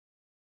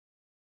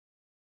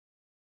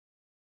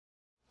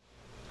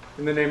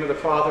In the name of the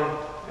Father,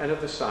 and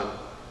of the Son,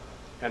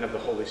 and of the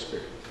Holy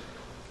Spirit.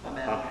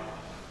 Amen. Amen.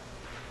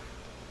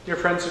 Dear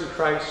friends in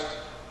Christ,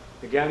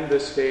 again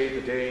this day,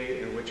 the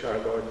day in which our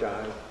Lord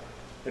died,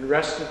 and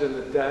rested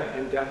in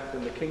death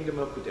in the kingdom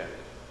of the dead,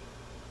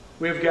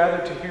 we have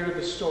gathered to hear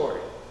the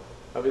story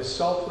of his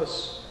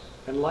selfless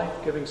and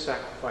life-giving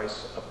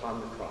sacrifice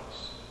upon the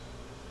cross.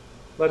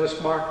 Let us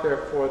mark,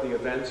 therefore, the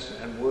events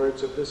and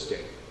words of this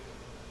day,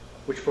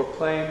 which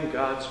proclaim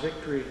God's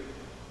victory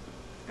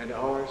and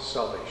our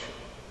salvation.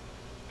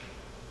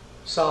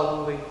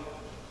 Solemnly,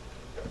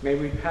 may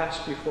we pass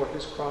before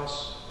his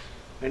cross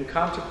and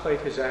contemplate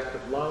his act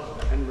of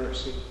love and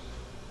mercy,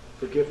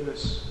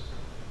 forgiveness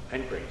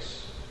and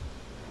grace.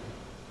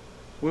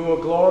 We will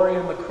glory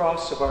in the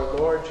cross of our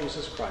Lord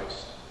Jesus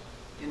Christ,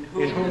 in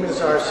whom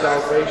is our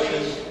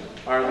salvation,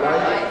 our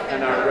life,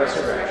 and our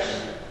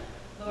resurrection.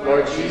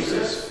 Lord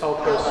Jesus, help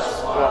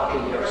us walk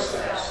in your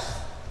steps.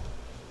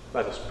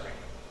 Let us pray.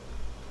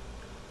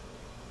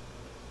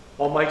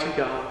 Almighty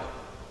God,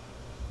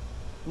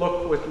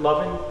 look with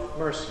loving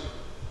mercy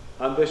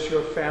on this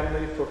your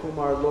family for whom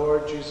our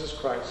Lord Jesus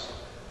Christ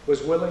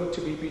was willing to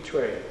be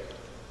betrayed,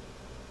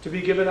 to be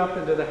given up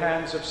into the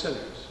hands of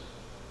sinners,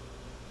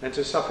 and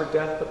to suffer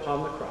death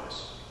upon the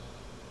cross,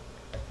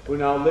 who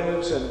now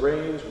lives and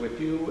reigns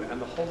with you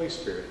and the Holy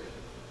Spirit,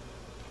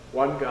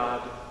 one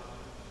God,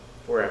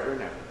 forever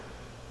and ever.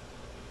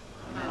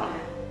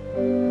 Amen.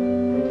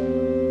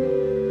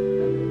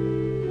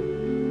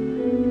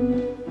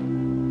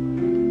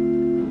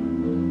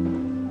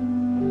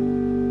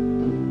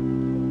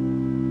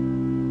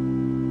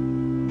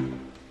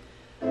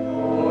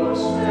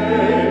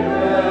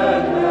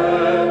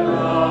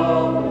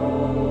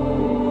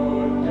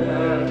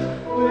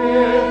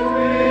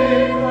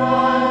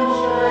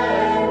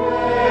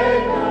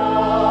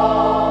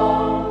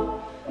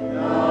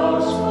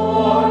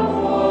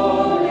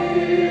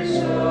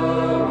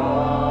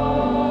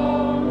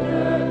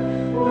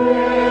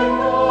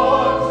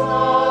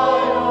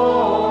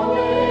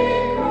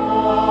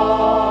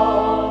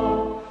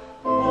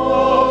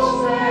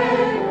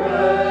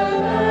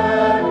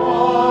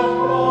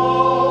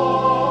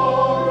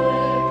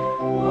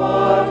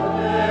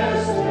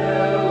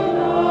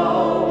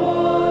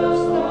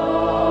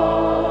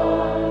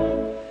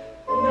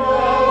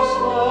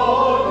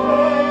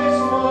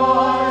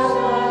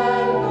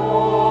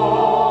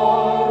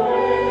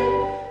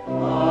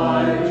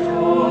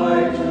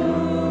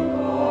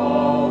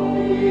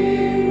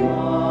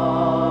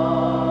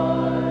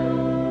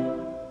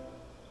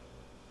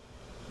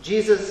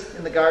 Jesus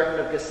in the Garden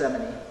of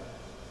Gethsemane.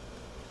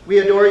 We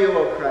adore you,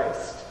 O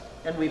Christ,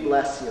 and we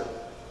bless you.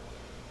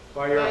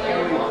 By your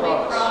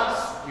holy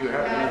cross, you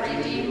have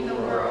redeemed the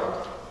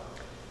world.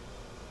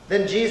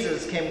 Then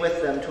Jesus came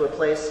with them to a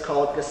place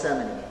called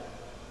Gethsemane,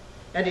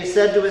 and he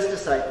said to his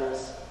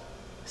disciples,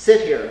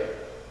 "Sit here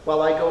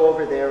while I go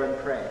over there and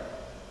pray."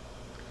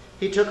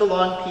 He took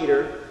along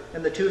Peter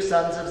and the 2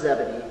 sons of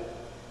Zebedee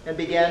and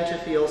began to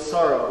feel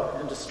sorrow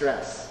and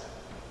distress.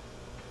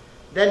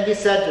 Then he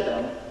said to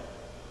them,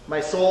 "My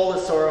soul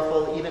is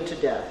sorrowful even to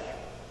death.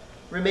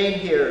 Remain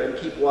here and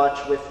keep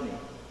watch with me."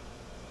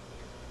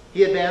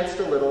 He advanced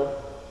a little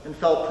and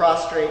fell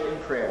prostrate in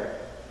prayer,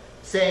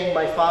 saying,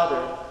 "My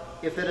Father,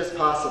 if it is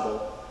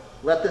possible,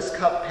 let this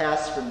cup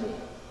pass from me.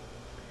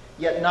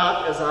 Yet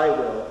not as I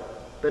will,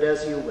 but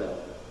as you will."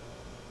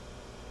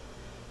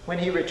 When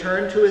he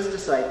returned to his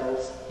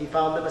disciples, he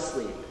found them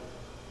asleep.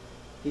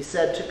 He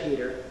said to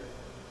Peter,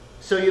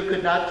 "So you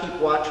could not keep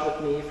watch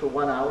with me for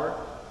 1 hour?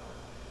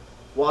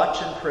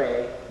 Watch and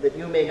pray that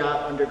you may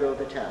not undergo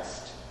the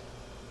test.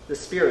 The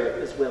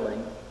spirit is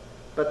willing,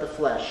 but the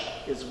flesh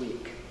is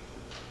weak."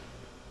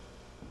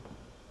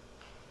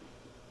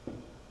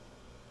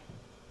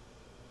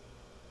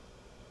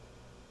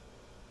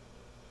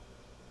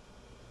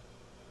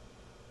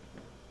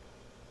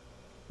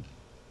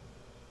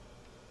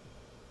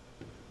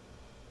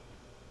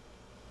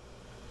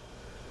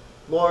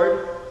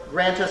 Lord,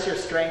 grant us your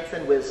strength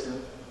and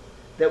wisdom,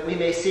 that we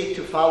may seek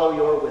to follow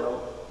your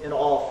will in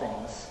all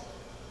things.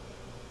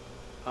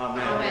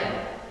 Amen.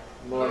 Amen.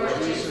 Lord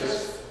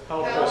Jesus,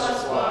 help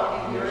us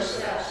walk in your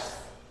steps.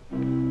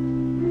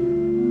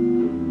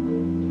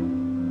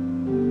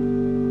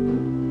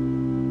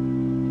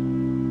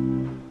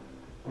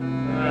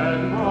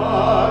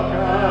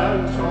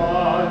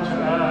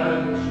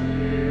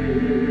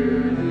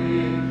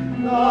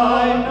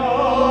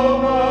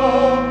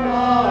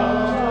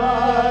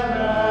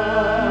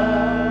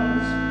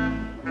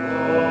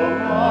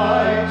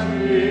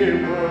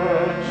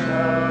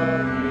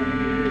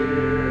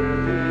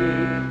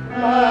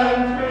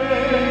 And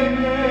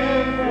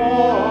bringing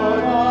for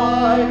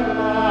thy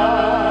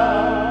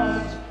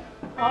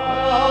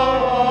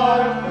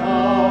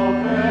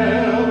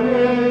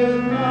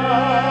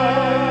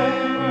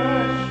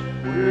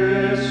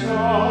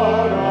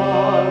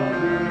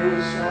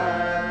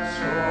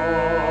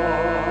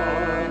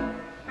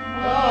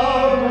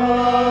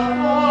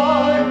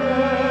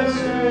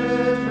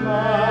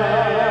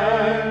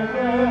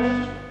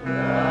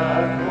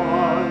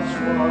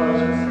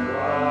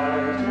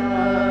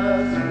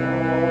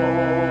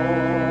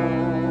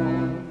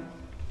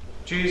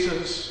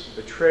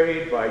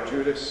by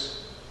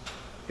Judas,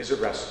 is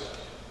arrested.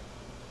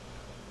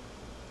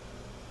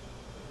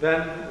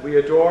 Then we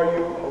adore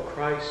you, O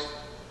Christ,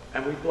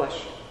 and we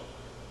bless you.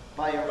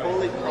 By your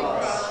holy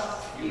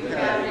cross, you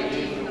have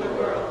redeemed the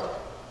world.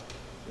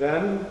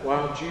 Then,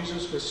 while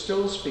Jesus was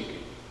still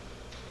speaking,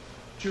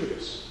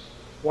 Judas,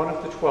 one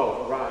of the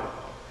 12, arrived,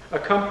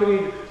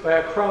 accompanied by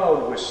a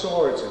crowd with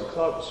swords and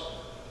clubs,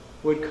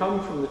 who had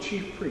come from the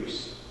chief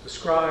priests, the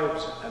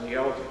scribes, and the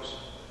elders.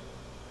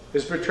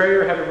 His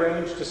betrayer had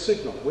arranged a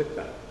signal with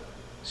them,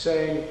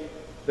 saying,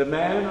 "The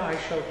man I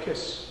shall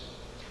kiss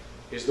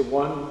is the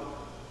one.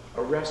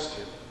 Arrest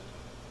him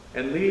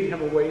and lead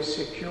him away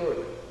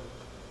securely."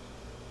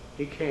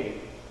 He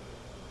came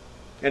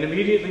and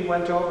immediately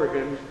went over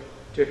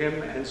to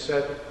him and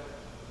said,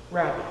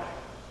 "Rabbi,"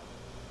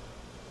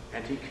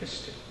 and he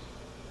kissed him.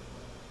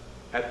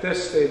 At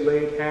this they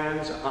laid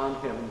hands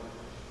on him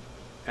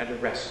and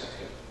arrested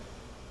him.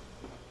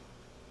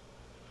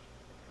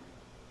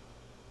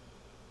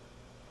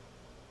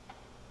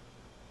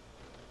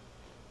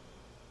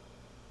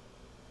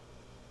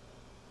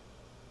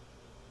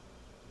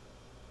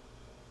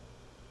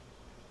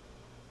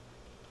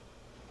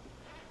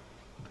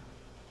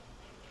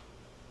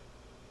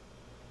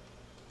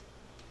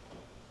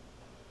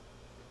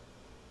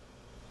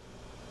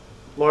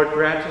 Lord,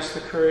 grant us the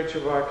courage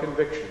of our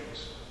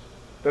convictions,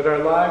 that our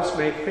lives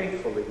may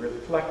faithfully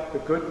reflect the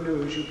good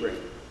news you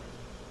bring.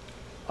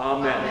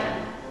 Amen.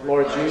 Amen.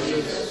 Lord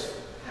Jesus,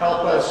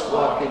 help us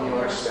walk in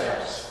your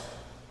steps.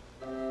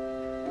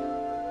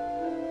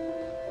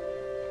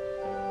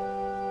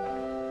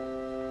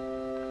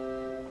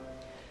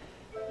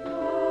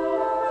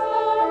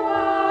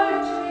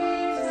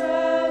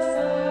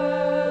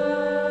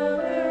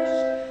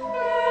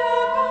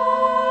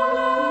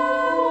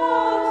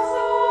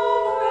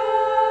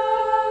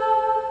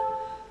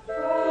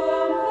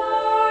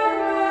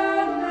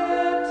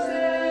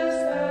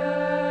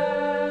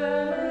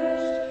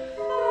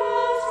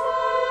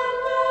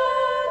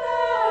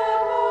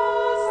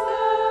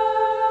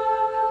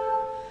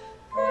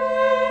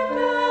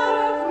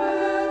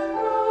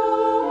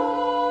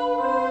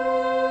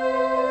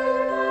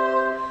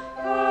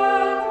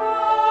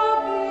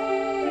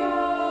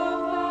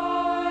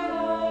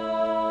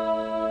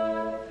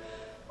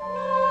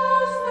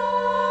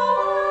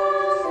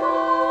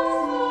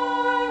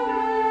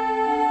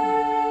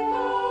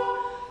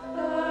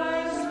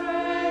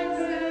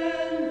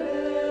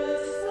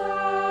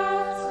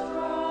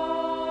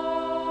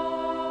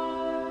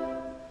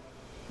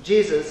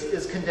 Jesus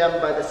is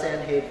condemned by the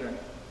Sanhedrin.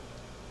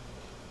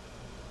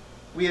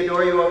 We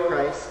adore you, O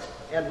Christ,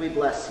 and we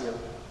bless you.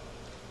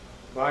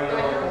 By your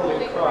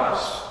holy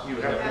cross, you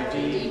have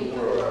redeemed the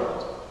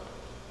world.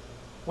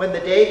 When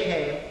the day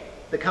came,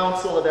 the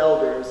council of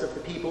elders of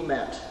the people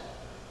met,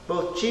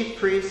 both chief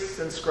priests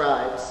and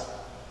scribes,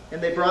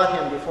 and they brought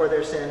him before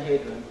their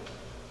Sanhedrin.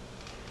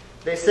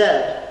 They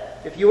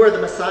said, "If you are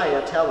the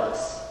Messiah, tell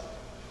us."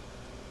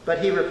 But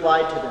he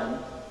replied to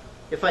them,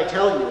 "If I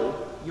tell you,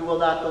 you will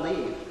not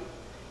believe,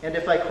 and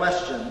if I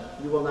question,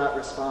 you will not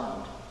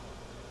respond.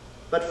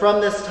 But from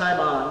this time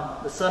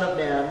on, the Son of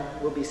Man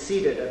will be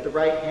seated at the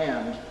right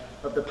hand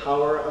of the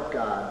power of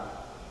God."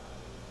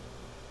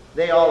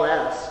 They all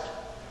asked,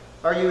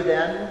 "Are you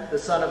then the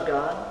Son of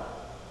God?"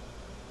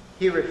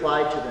 He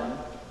replied to them,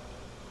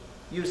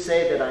 "You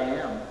say that I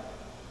am."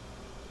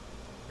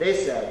 They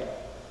said,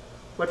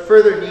 "What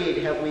further need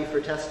have we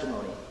for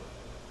testimony?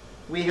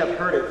 We have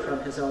heard it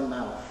from his own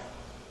mouth."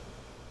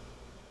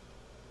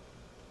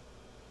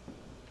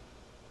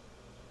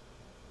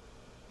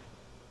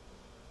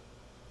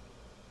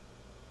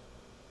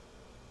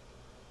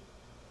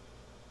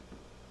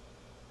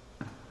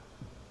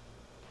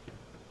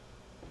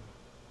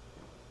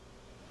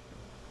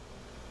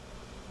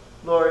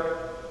 Lord,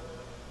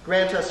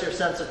 grant us your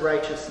sense of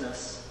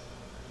righteousness,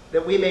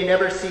 that we may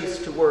never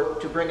cease to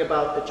work to bring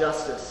about the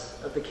justice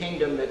of the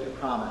kingdom that you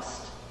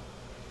promised.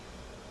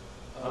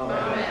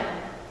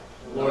 Amen.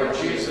 Lord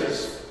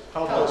Jesus,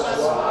 help us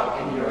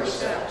walk in your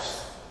steps.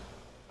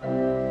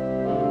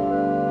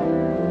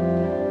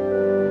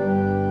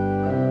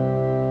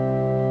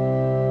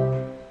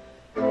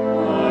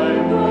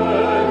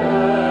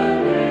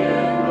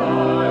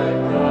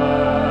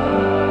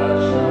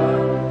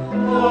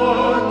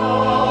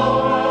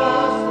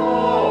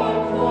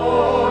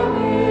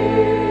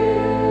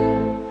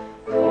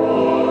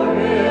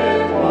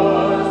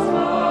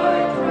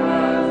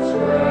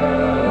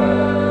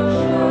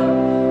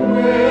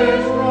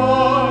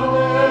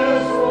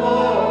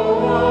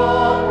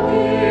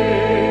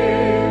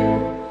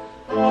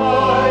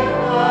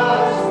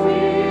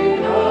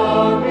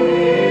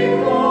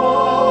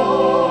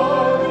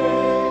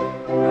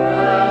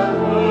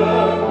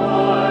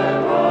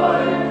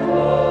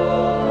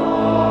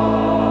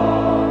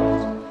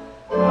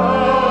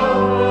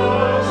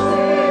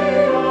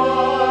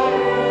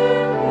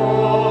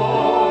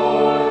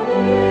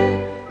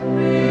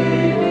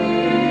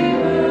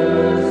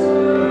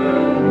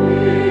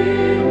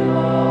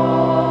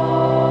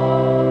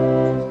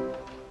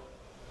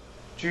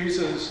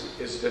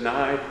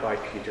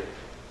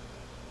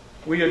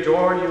 We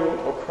adore you,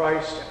 O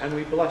Christ, and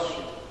we bless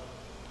you.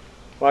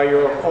 By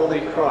your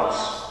holy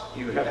cross,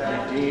 you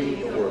have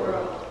redeemed the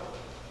world.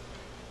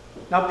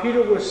 Now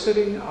Peter was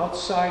sitting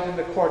outside in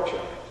the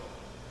courtyard.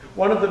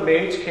 One of the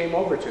maids came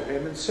over to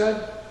him and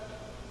said,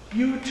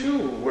 "You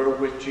too were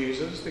with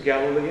Jesus, the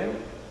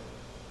Galilean."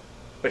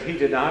 But he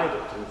denied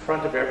it in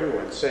front of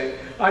everyone, saying,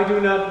 "I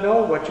do not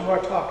know what you are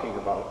talking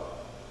about."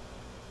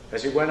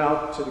 As he went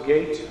out to the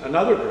gate,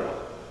 another girl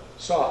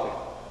saw him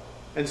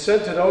and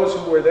said to those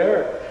who were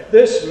there,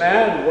 "This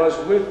man was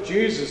with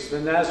Jesus the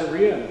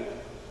Nazarene."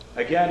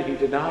 Again he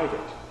denied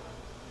it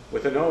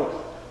with an oath,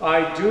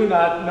 "I do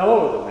not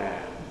know the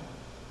man."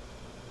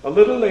 A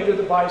little later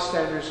the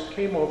bystanders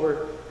came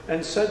over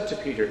and said to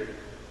Peter,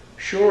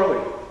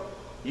 "Surely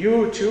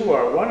you too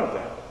are one of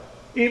them.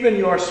 Even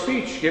your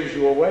speech gives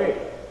you away."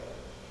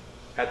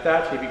 At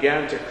that he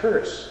began to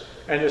curse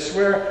and to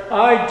swear,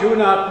 "I do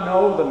not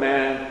know the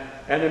man."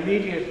 And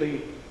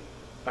immediately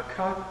a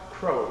cock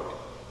crowed.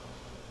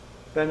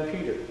 Then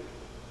Peter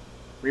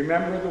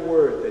remembered the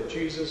word that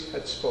Jesus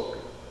had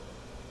spoken.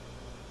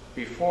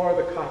 "Before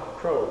the cock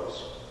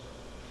crows,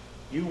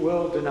 you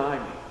will deny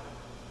me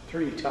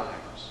 3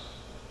 times.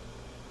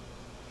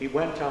 He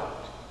went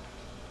out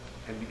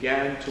and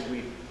began to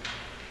weep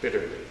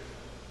bitterly.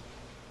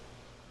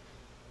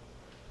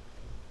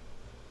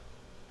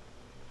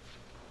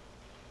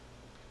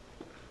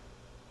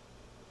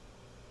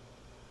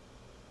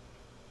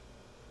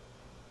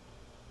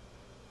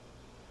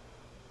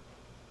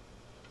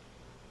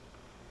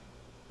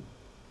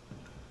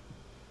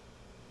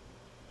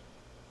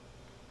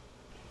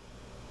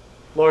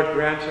 Lord,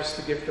 grant us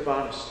the gift of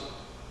honesty,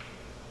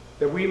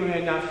 that we may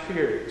not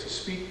fear to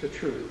speak the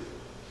truth,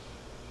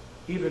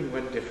 even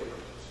when difficult.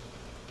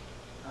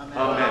 Amen.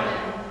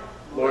 Amen.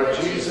 Lord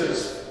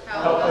Jesus,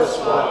 help us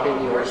walk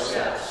in your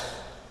steps.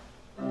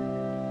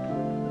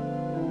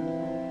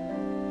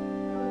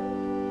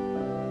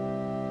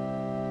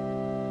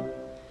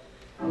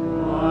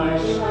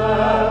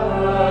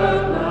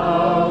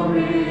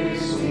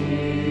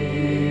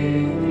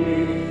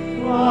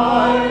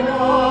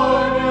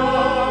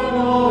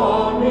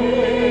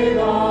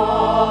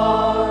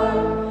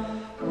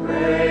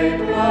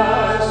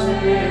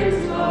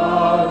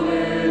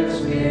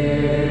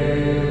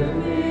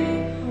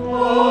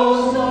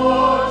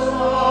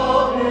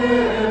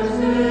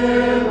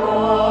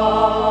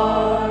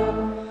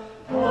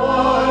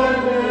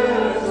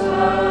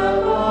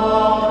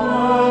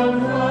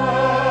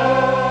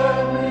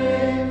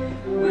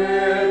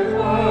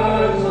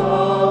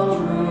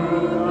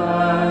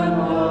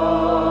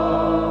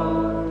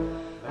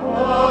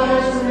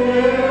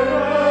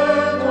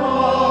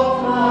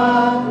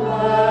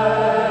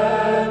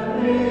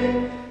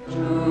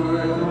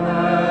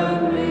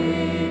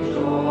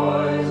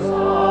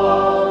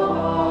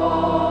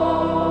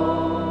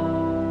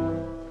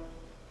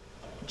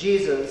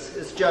 Jesus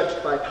is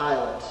judged by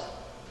Pilate.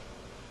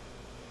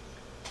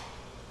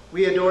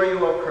 We adore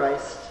you, O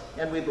Christ,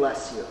 and we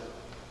bless you.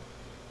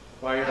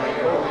 By your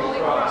holy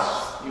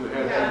cross, you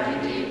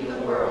have redeemed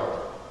the world.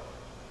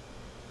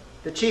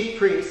 The chief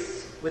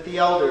priests, with the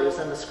elders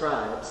and the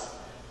scribes,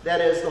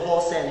 that is, the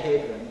whole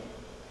Sanhedrin,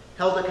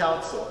 held a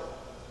council.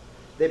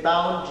 They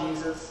bound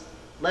Jesus,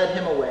 led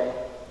him away,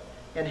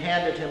 and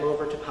handed him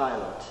over to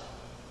Pilate.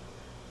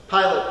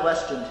 Pilate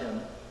questioned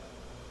him,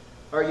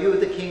 "Are you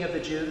the king of the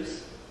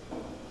Jews?"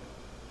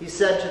 He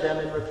said to them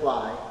in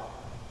reply,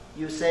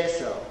 "You say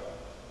so."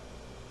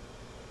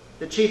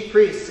 The chief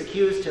priests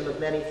accused him of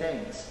many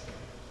things.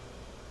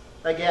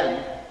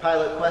 Again,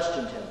 Pilate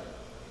questioned him,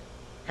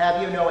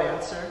 "Have you no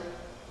answer?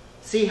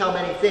 See how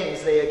many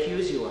things they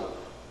accuse you of."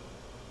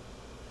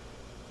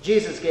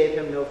 Jesus gave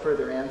him no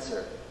further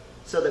answer,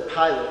 so that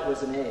Pilate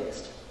was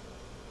amazed.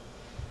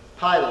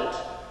 Pilate,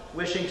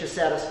 wishing to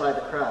satisfy the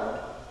crowd,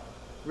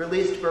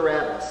 released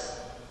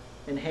Barabbas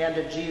and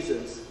handed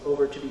Jesus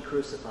over to be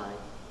crucified.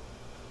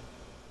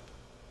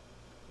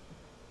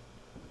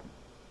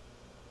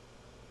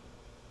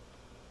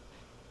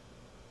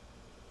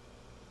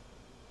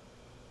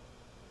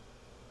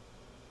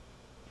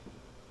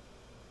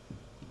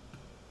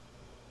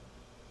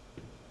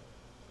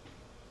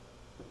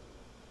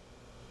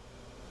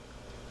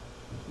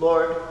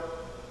 Lord,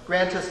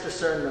 grant us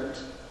discernment,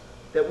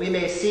 that we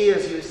may see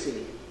as you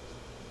see,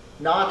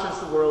 not as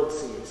the world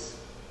sees.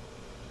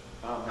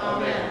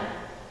 Amen.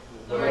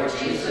 Lord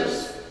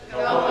Jesus,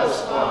 help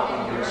us walk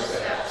in your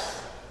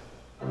steps.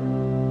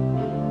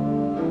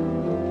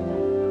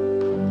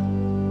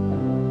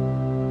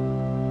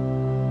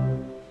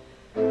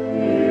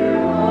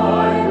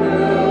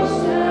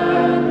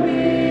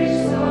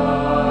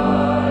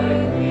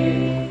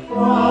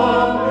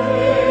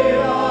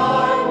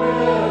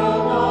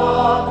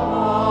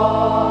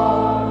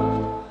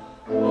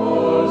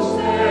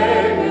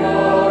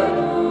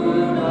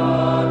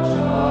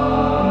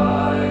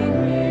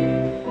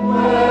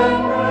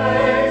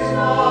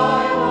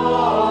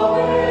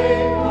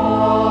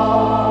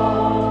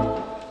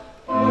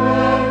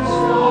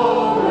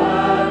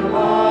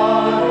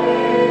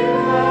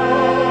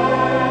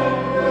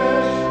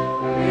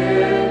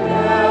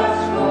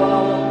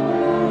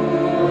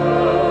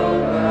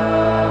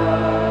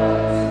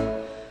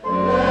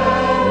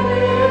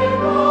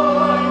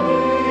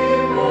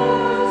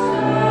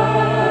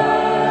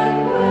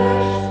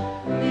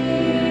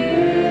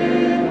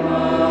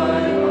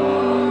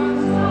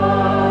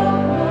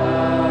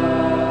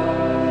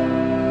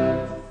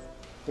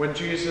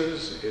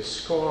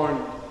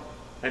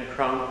 and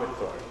crowned with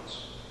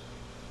thorns.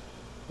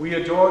 We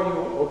adore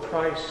you, O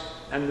Christ,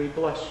 and we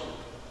bless you.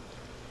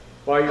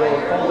 By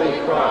your holy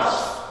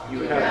cross,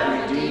 you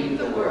have redeemed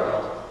the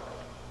world.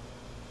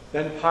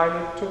 Then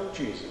Pilate took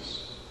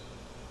Jesus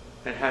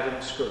and had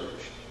him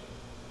scourged.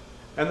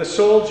 And the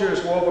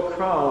soldiers wove a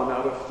crown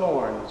out of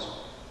thorns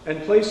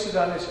and placed it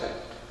on his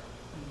head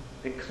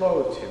and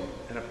clothed him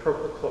in a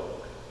purple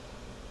cloak.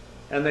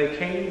 And they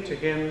came to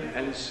him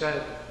and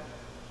said,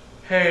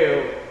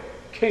 "Hail,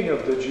 King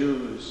of the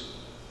Jews!"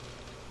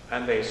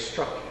 And they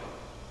struck him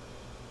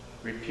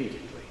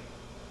repeatedly.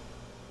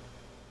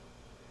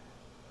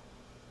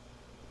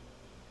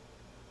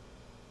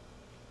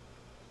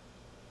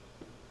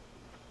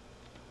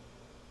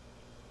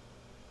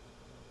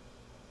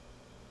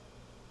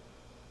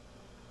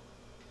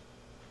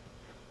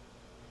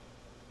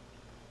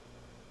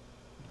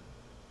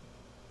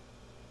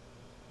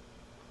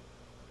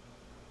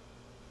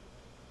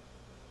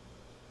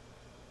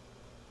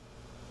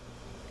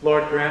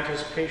 Lord, grant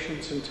us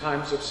patience in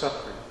times of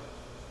suffering,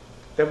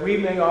 that we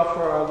may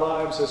offer our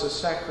lives as a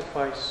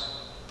sacrifice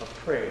of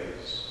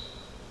praise.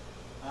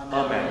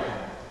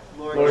 Amen.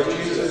 Lord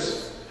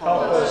Jesus,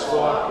 help us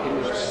walk in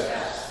your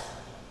steps.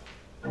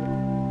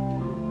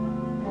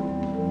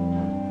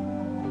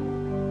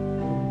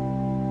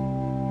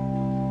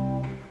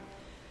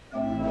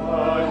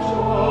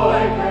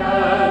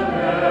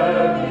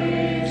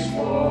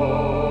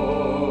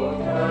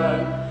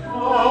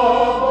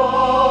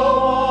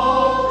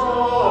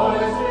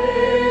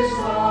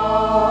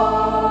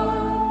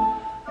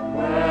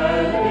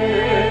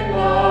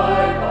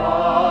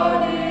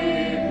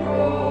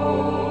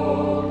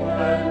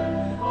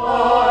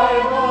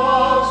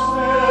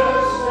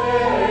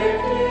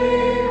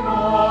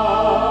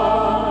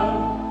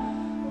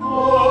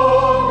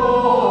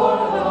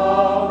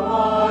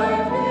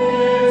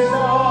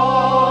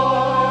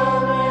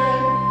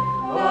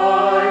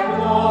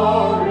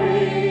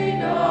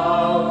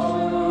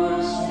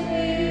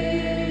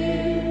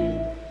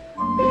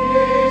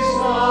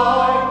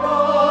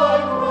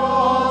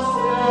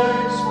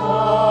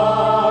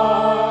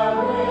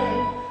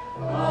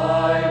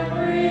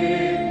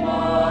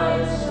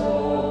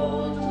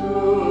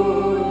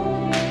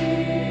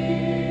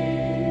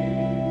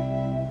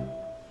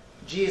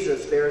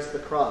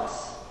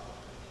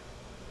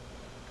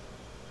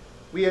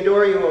 We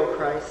adore you, O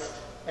Christ,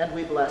 and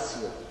we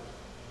bless you.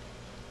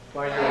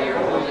 By your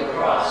holy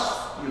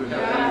cross, you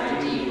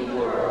have redeemed the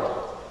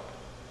world.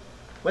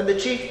 When the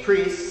chief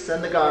priests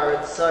and the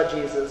guards saw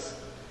Jesus,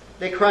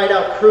 they cried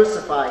out,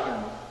 "Crucify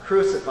him!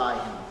 Crucify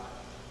him!"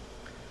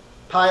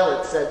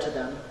 Pilate said to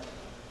them,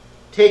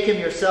 "Take him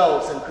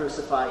yourselves and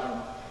crucify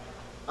him.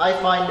 I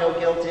find no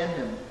guilt in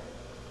him."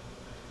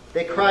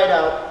 They cried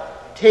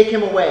out, "Take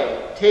him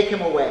away! Take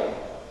him away!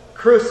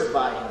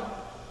 Crucify him!"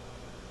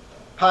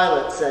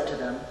 Pilate said to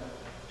them,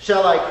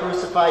 "Shall I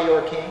crucify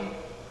your king?"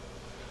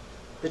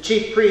 The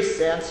chief priests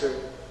answered,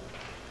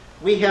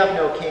 "We have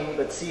no king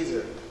but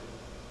Caesar."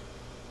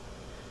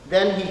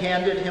 Then he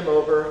handed him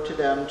over to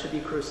them to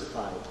be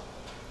crucified.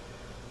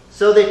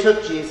 So they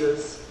took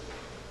Jesus,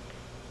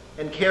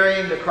 and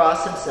carrying the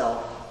cross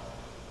himself,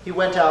 he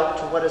went out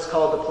to what is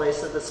called the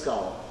place of the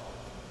skull,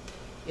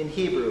 in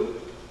Hebrew,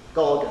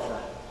 Golgotha.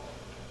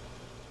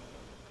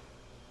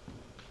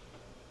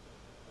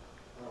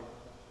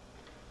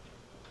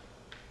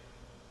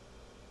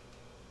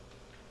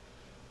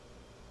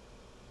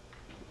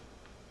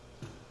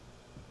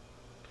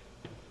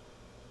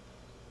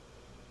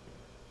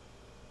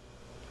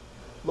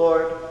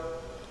 Lord,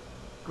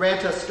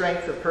 grant us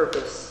strength of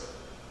purpose,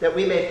 that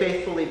we may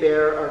faithfully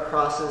bear our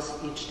crosses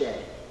each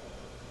day.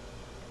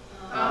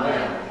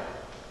 Amen.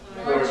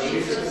 Lord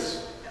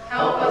Jesus,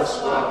 help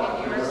us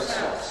walk in your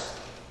steps.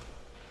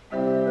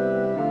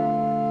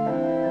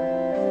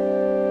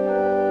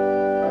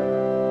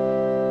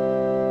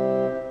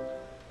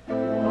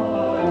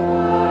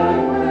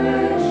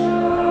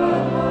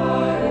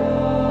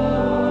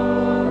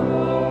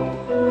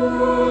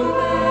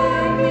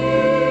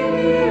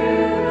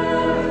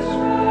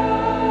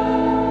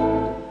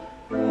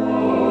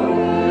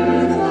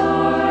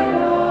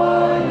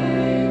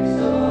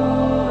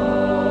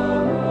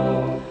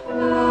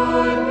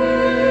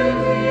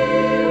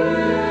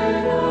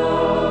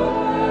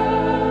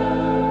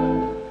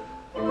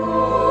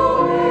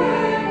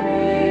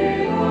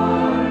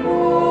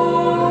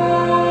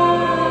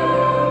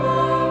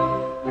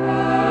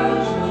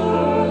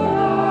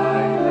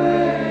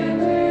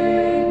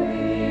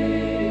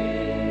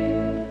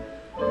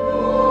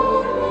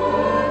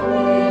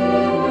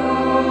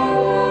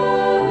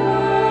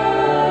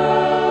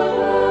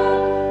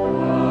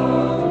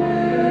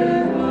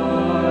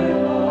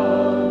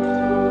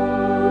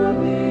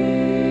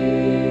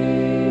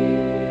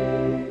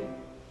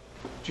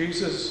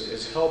 Jesus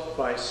is helped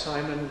by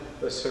Simon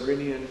the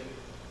Cyrenian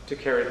to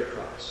carry the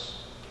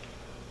cross.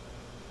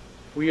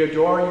 We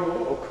adore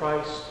you, O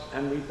Christ,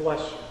 and we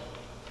bless you,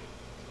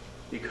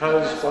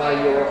 because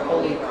by your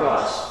holy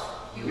cross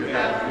you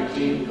have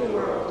redeemed the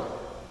world.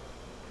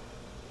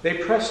 They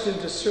pressed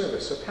into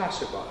service a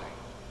passerby,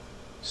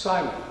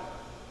 Simon,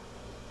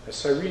 a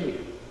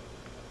Cyrenian,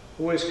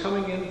 who is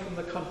coming in from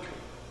the country,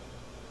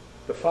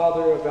 the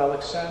father of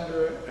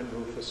Alexander and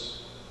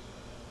Rufus,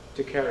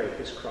 to carry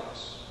his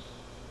cross.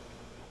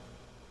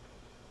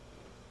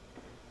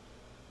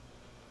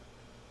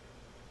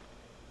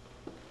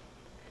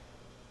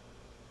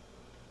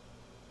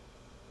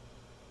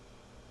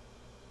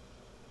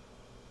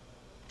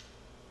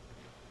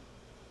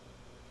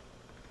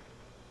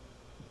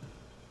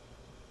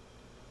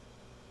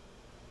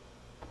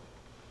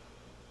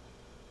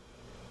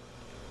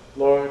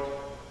 Lord,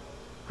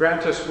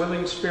 grant us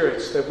willing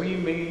spirits that we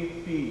may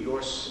be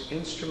your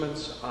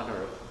instruments on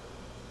earth.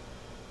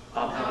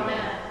 Amen.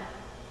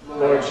 Amen.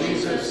 Lord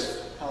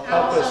Jesus,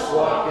 help us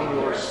walk in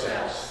your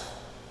steps.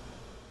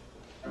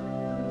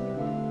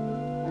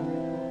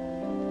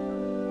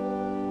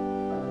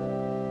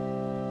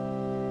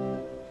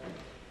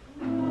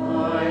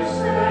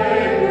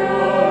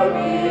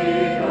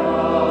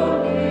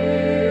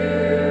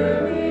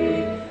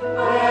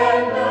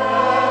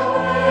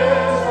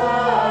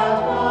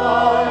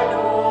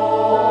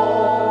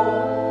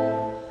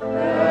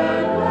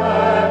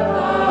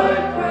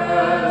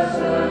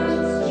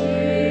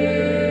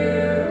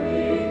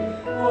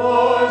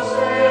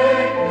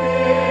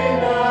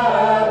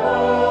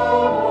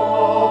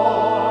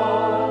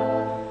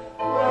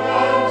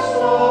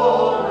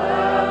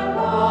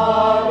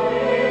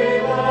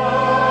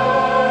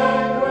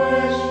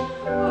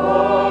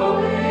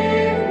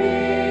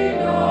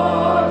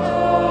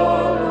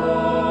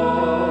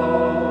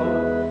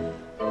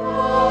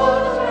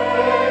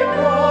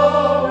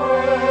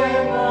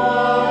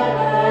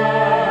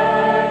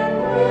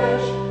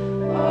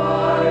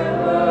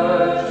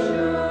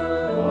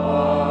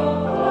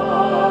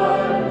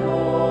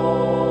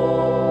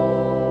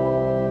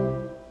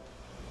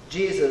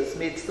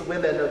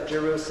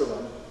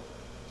 Jerusalem.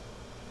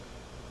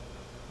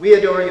 We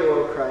adore you,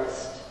 O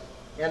Christ,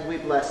 and we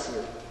bless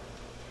you.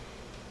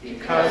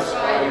 Because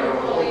by your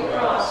holy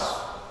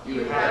cross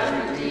you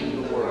have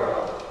redeemed the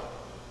world.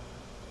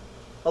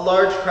 A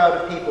large crowd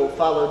of people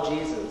followed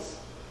Jesus,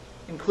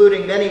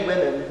 including many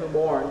women who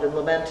mourned and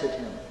lamented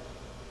him.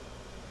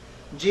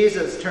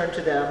 Jesus turned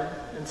to them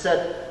and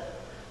said,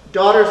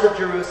 "Daughters of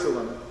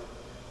Jerusalem,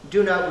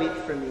 do not weep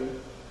for me.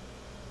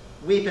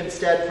 Weep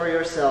instead for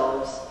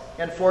yourselves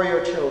and for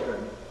your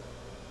children.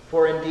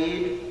 For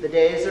indeed, the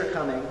days are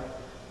coming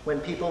when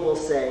people will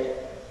say,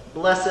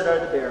 'Blessed are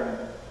the barren,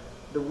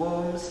 the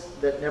wombs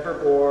that never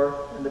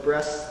bore, and the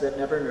breasts that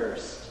never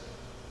nursed.'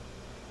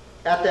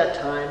 At that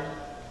time,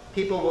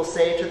 people will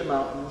say to the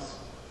mountains,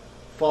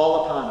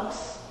 'Fall upon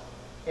us,'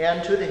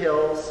 and to the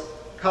hills,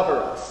 'Cover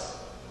us.'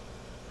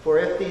 For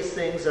if these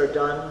things are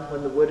done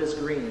when the wood is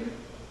green,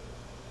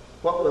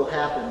 what will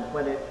happen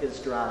when it is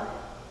dry?"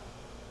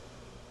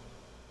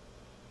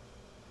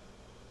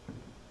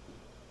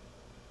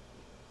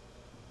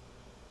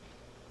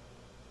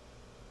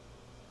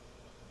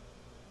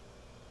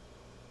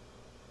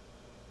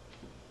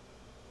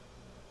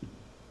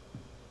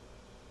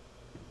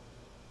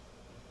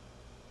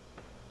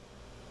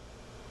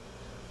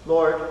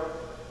 Lord,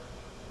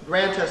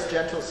 grant us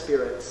gentle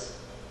spirits,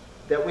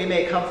 that we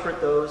may comfort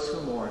those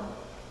who mourn.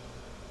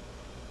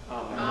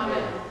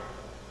 Amen.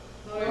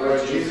 Amen.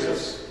 Lord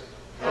Jesus,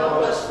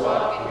 help us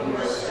walk in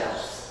your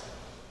steps.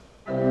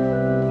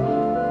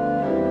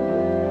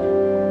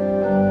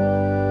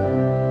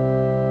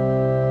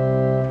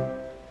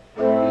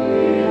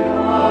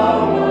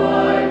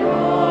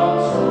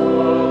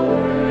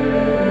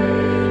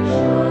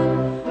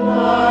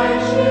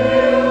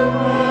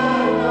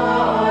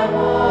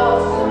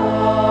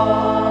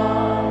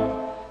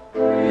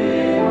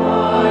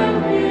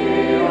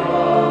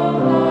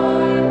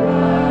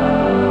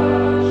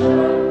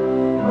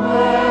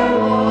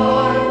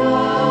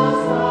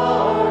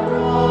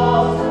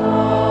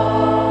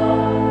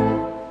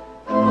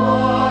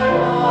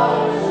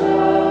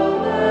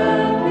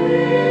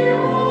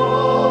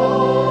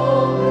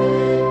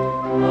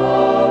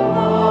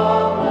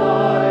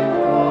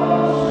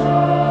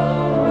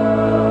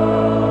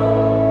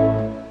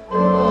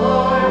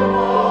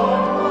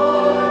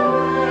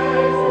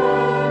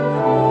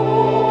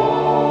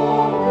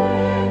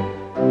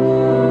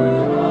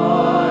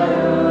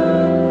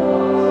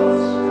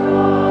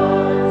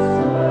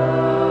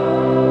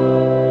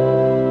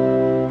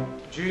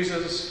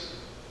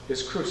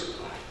 Is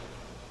crucified.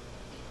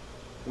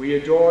 We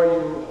adore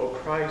you, O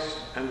Christ,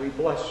 and we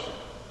bless you.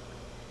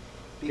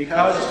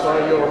 Because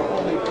by your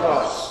holy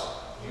cross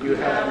you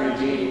have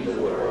redeemed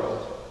the world.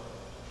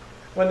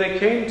 When they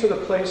came to the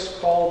place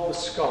called the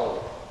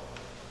Skull,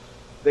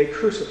 they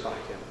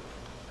crucified him.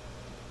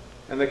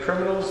 And the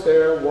criminals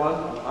there,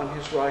 one on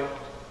his right,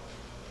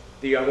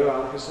 the other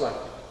on his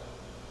left.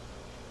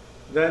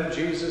 Then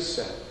Jesus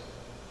said,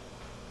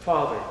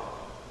 "Father,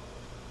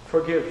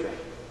 forgive them.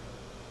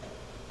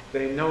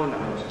 They know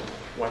not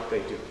what they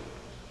do."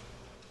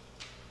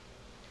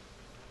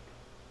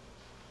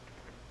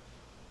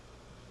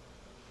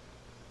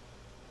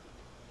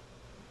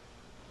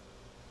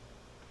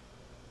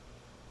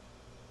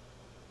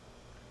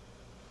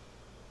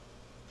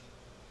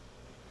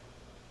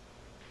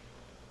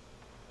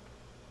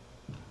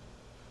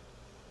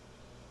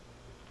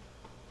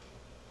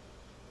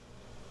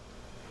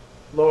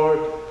 Lord,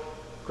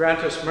 grant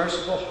us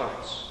merciful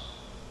hearts,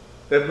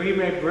 that we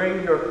may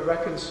bring your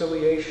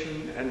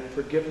reconciliation and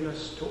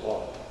forgiveness to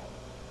all.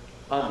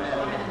 Amen.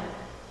 Amen.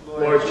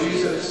 Lord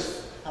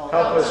Jesus, help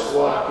us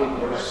walk in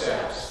your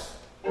steps.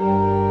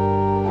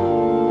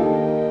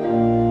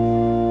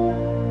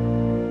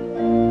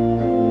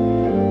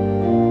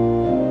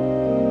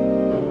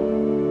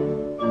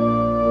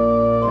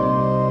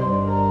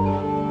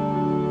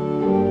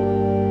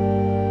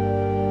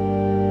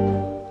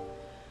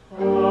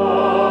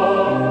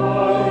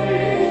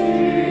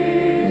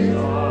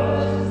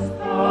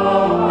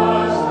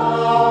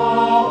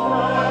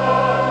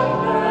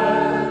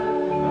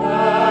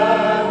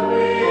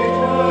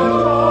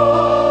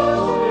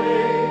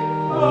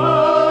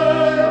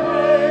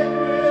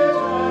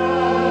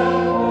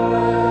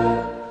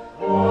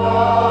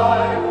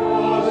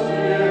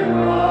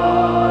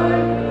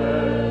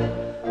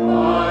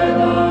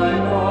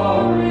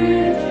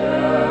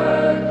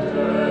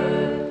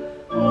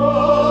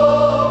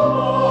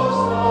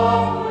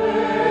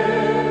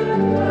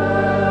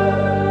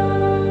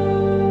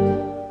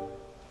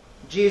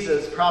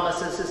 Jesus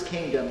promises his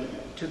kingdom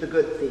to the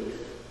good thief.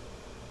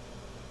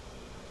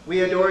 We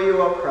adore you,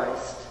 O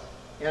Christ,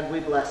 and we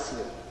bless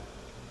you.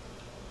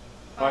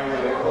 By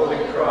your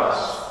holy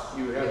cross,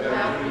 you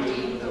have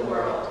redeemed the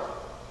world.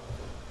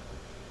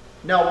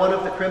 Now one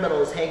of the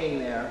criminals hanging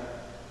there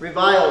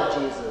reviled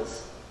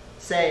Jesus,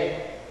 saying,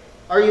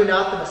 "Are you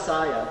not the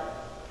Messiah?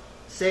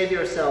 Save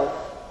yourself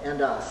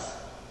and us."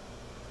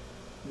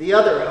 The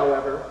other,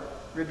 however,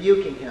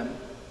 rebuking him,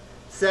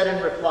 said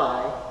in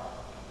reply,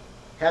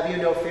 "Have you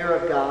no fear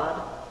of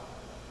God?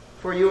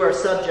 For you are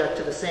subject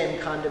to the same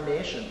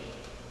condemnation.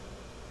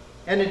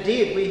 And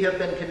indeed, we have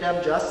been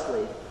condemned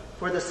justly,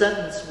 for the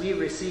sentence we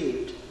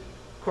received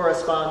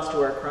corresponds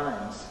to our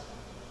crimes.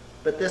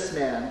 But this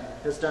man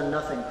has done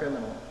nothing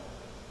criminal."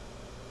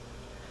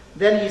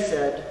 Then he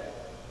said,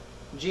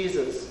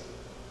 "Jesus,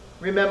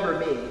 remember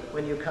me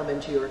when you come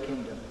into your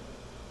kingdom."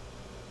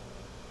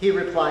 He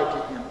replied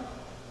to him,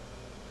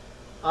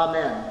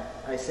 "Amen,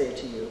 I say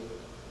to you,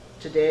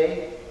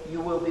 today you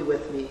will be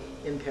with me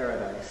in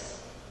paradise."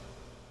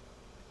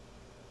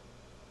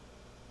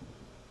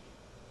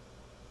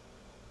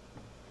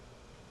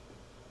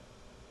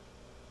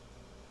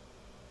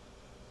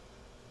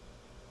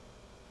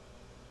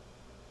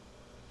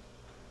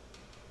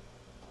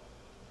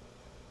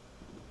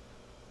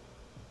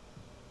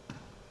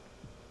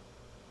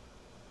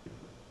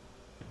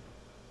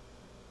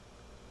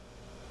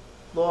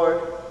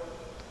 Lord,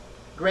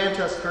 grant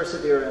us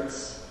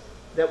perseverance,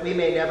 that we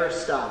may never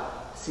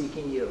stop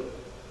seeking you.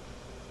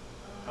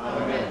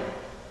 Amen.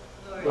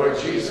 Lord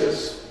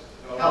Jesus,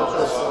 Help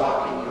us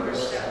walk in your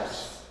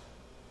steps.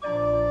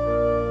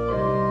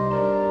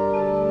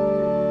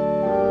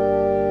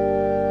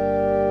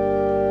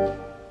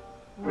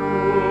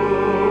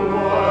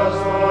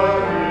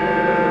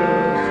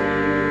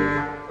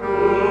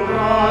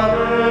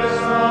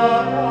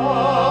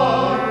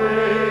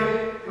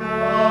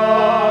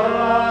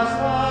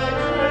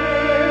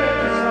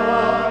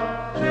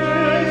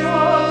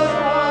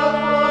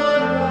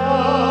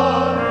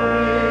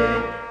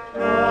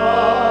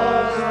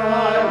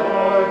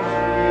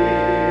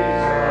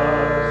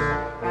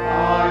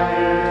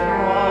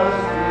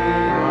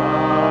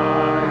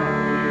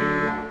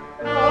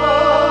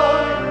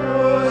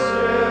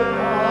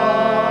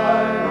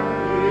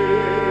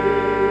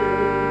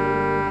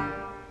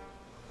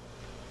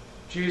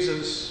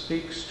 Jesus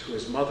speaks to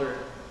his mother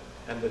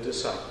and the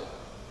disciple.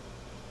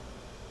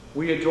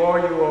 We adore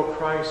you, O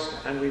Christ,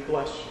 and we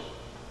bless you.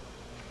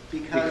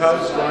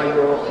 Because by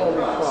your holy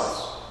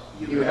cross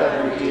you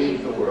have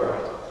redeemed the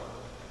world.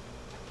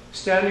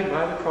 Standing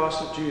by the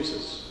cross of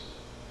Jesus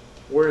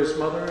were his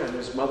mother and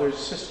his mother's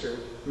sister,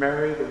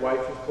 Mary, the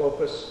wife of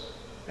Clopas,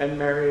 and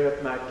Mary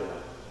of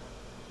Magdala.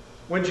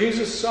 When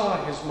Jesus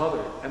saw his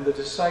mother and the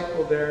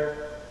disciple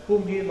there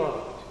whom he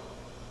loved,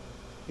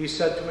 he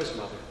said to his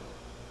mother,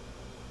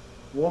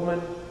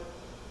 "Woman,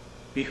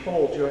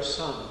 behold your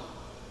son."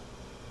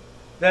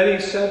 Then he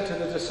said to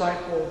the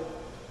disciple,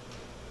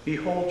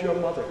 "Behold your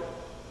mother."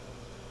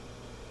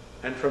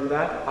 And from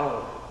that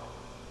hour,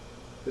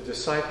 the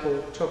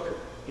disciple took her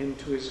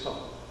into his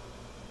home.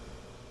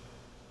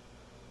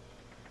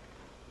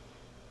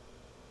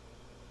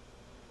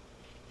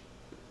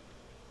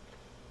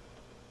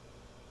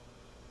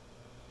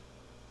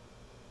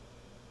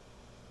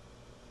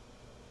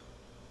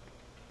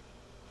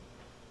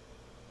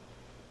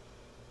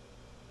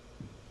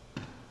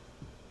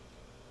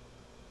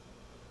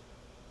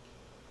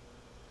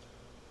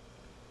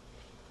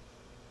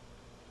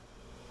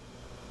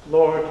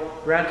 Lord,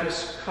 grant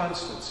us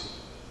constancy,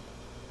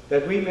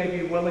 that we may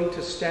be willing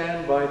to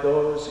stand by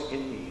those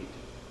in need.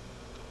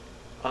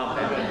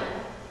 Amen. Amen.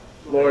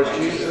 Lord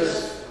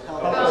Jesus,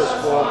 help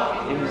us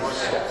walk in your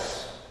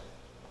steps.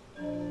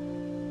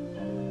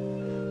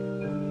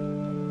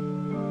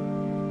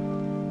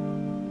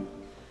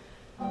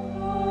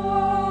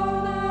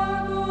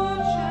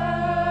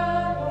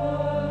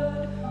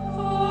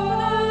 For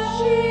the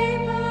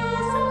sheep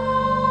has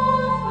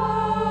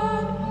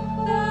offered,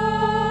 the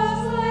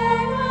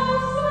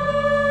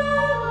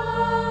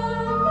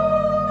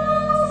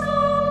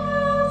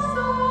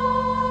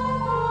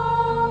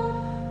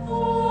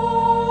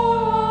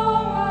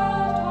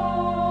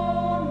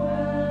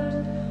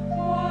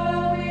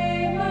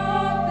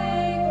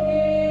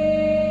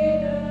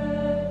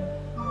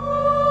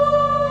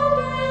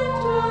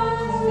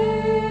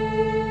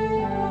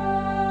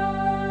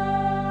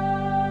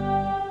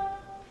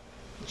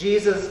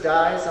Jesus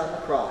dies on the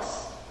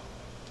cross.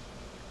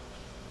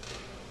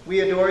 We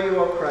adore you,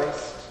 O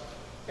Christ,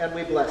 and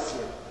we bless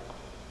you.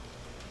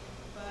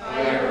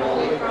 By your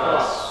holy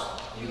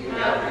cross, you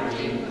have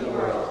redeemed the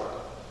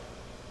world.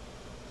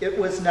 It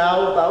was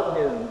now about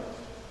noon,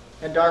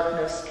 and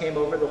darkness came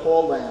over the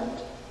whole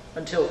land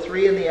until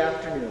 3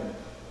 p.m,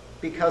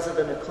 because of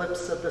an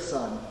eclipse of the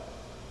sun.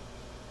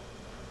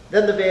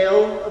 Then the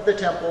veil of the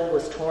temple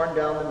was torn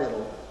down the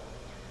middle.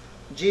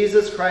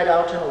 Jesus cried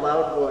out in a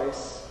loud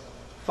voice,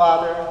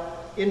 "Father,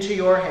 into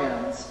your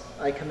hands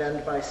I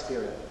commend my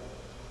spirit."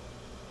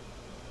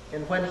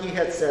 And when he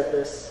had said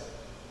this,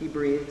 he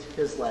breathed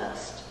his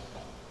last.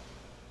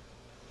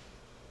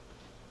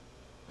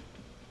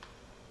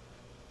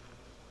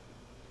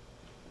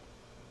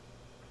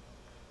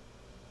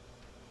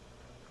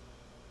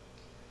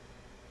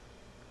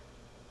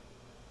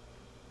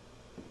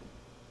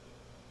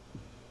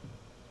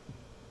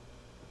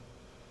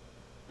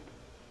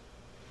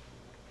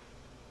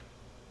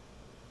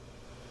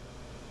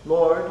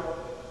 Lord,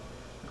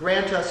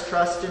 grant us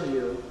trust in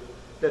you,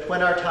 that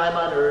when our time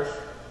on earth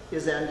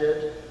is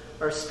ended,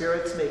 our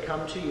spirits may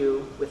come to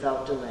you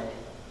without delay.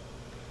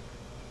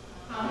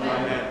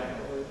 Amen.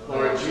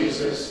 Lord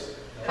Jesus,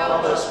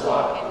 help us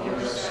walk in your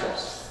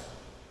steps.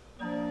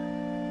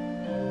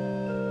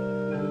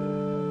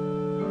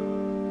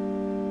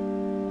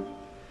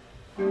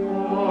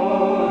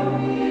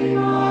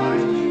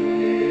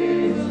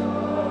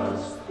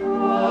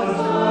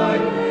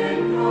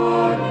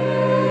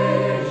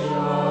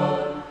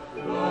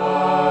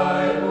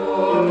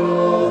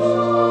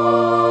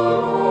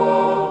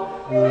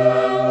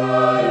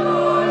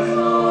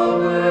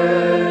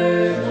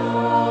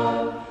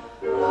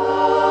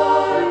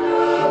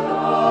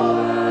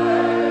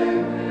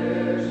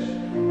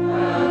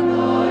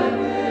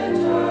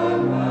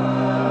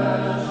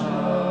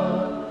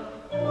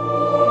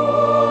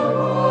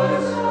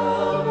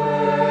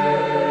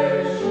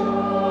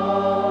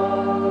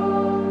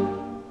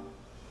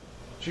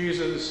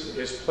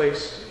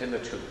 Placed in the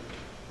tomb.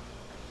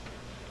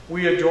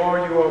 We adore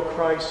you, O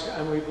Christ,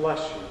 and we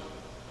bless you.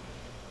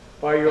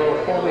 By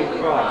your holy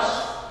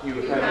cross, you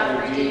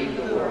have redeemed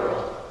the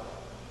world.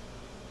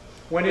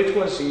 When it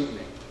was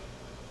evening,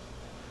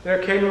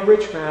 there came a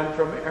rich man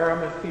from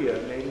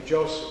Arimathea named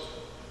Joseph,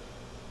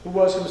 who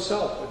was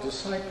himself a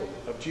disciple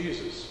of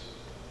Jesus.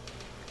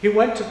 He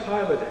went to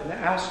Pilate and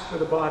asked for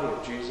the body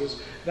of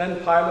Jesus. Then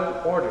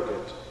Pilate ordered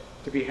it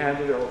to be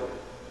handed over.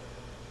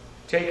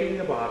 Taking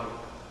the body,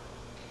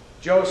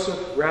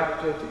 Joseph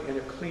wrapped it in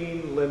a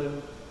clean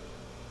linen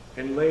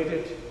and laid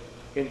it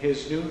in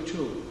his new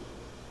tomb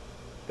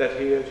that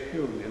he had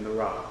hewn in the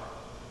rock.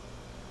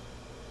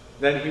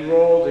 Then he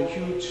rolled a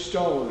huge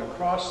stone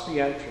across the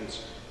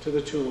entrance to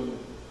the tomb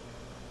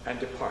and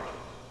departed.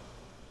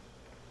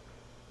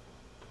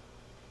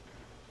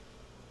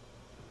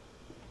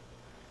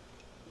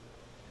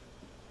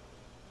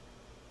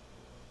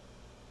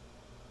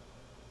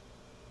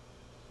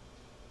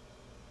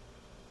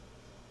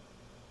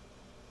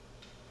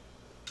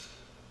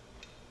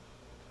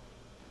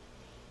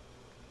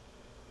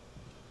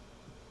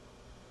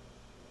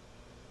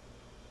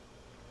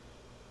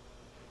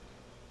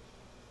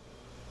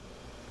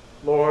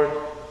 Lord,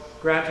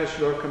 grant us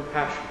your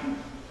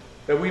compassion,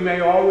 that we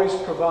may always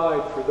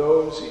provide for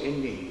those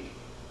in need.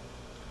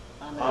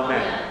 Amen.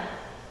 Amen.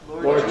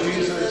 Lord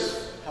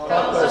Jesus, help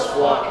us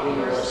walk in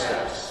your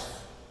steps.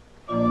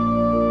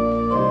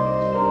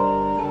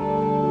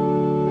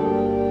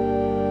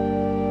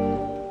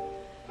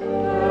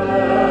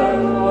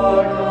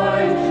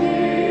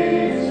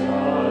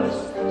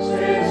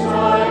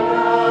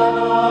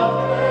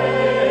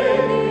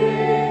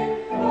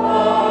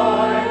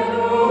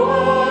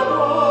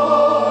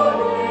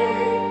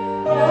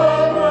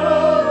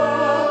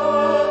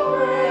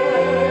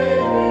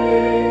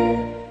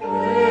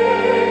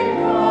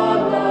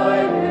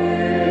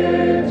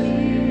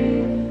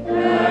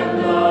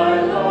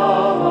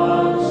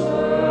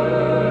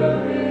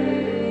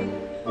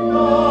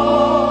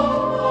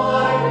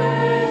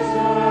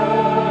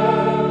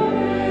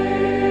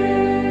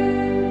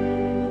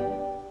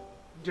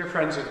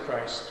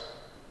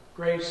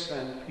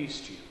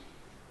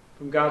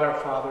 From God our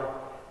Father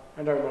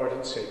and our Lord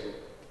and Savior,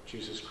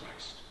 Jesus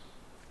Christ.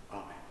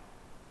 Amen.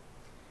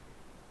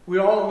 We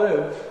all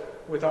live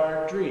with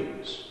our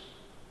dreams.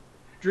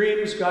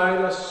 Dreams guide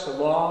us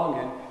along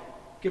and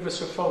give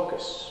us a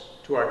focus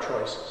to our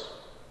choices.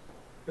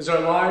 As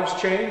our lives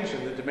change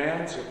and the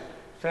demands of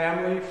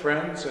family,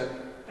 friends, and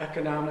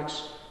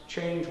economics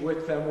change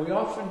with them, we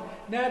often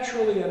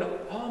naturally and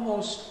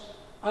almost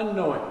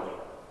unknowingly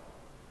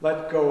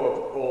let go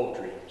of old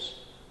dreams,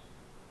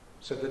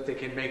 so that they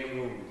can make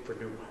room for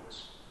new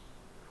ones.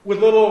 With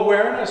little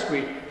awareness,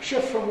 we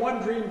shift from one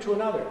dream to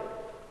another.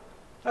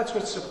 That's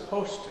what's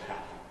supposed to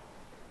happen.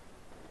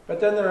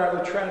 But then there are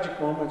the tragic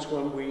moments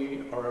when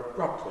we are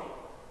abruptly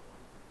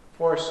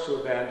forced to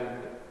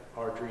abandon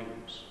our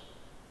dreams.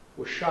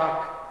 With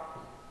shock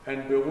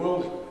and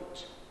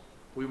bewilderment,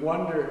 we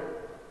wonder,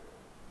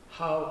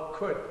 how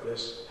could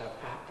this have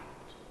happened?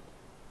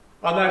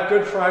 On that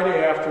Good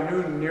Friday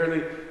afternoon,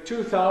 nearly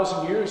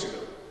 2,000 years ago,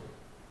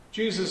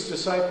 Jesus'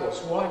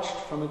 disciples watched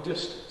from a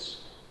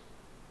distance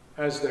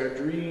as their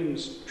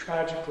dreams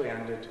tragically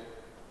ended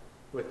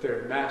with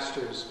their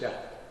master's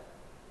death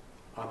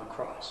on the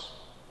cross.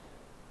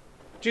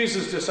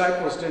 Jesus'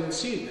 disciples didn't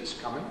see this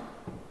coming,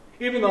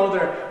 even though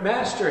their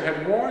master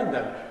had warned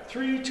them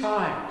 3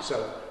 times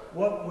of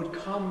what would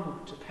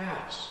come to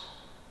pass.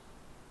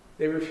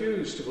 They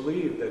refused to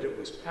believe that it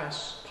was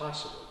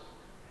possible.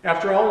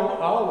 After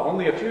all,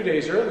 only a few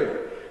days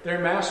earlier, their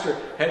master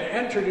had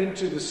entered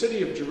into the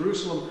city of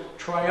Jerusalem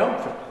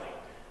triumphantly.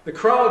 The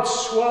crowd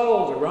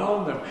swelled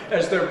around them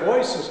as their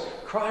voices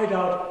cried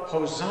out,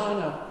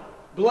 "Hosanna!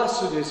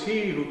 Blessed is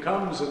he who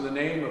comes in the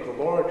name of the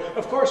Lord."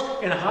 Of course,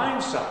 in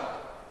hindsight,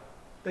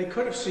 they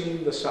could have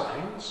seen the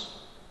signs.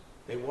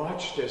 They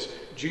watched as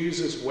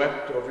Jesus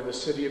wept over the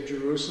city of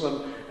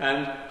Jerusalem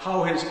and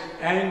how his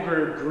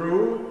anger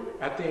grew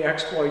at the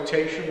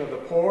exploitation of the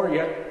poor,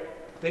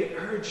 yet they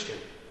urged him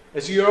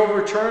as he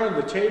overturned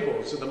the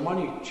tables of the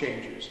money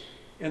changers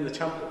in the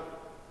temple.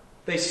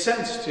 They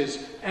sensed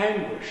his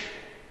anguish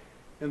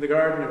in the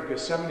Garden of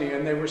Gethsemane,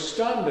 and they were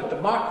stunned at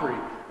the mockery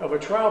of a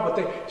trial, but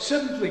they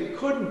simply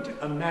couldn't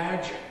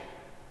imagine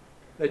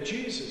that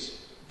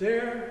Jesus,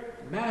 their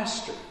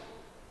master,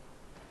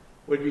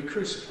 would be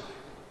crucified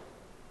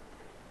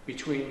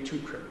between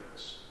 2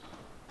 criminals.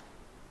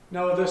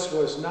 No, this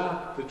was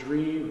not the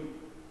dream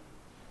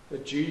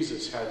that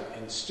Jesus had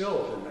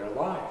instilled in their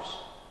lives.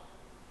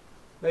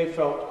 They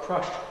felt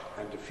crushed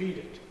and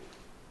defeated.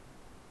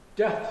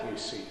 Death, you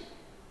see,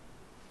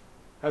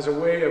 has a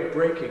way of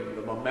breaking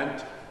the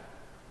momentum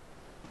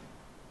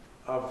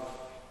of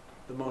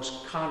the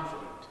most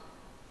confident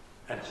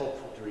and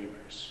hopeful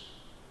dreamers.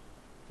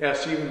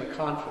 Yes, even the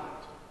confident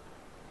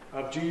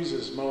of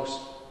Jesus' most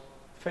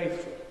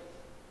faithful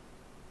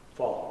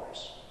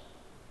followers.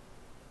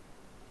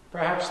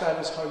 Perhaps that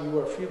is how you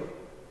are feeling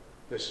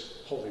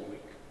this Holy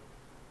Week.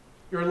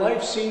 Your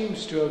life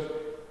seems to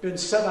have been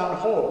set on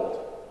hold.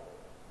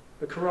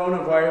 The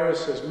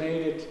coronavirus has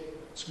made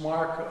its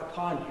mark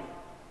upon you.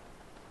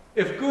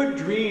 If good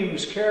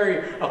dreams carry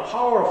a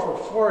powerful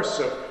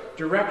force of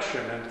direction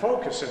and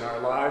focus in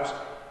our lives,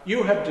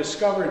 you have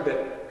discovered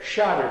that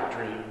shattered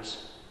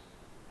dreams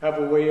have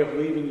a way of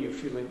leaving you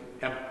feeling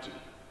empty,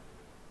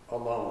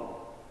 alone,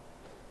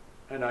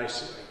 and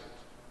isolated.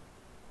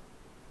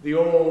 The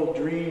old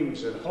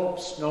dreams and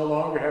hopes no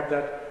longer have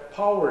that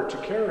power to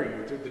carry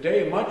you through the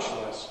day, much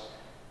less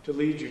to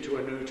lead you to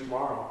a new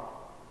tomorrow.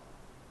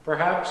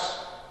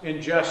 Perhaps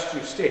in jest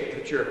you state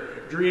that your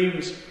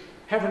dreams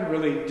haven't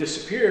really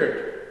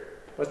disappeared,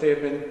 but they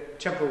have been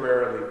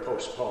temporarily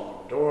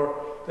postponed, or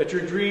that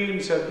your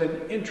dreams have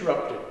been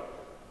interrupted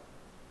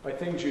by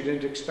things you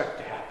didn't expect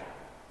to happen.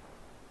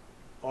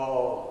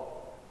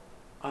 All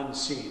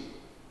unseen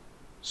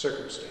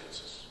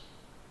circumstances.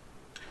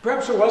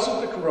 Perhaps it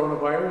wasn't the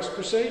coronavirus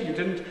per se. You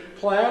didn't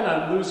plan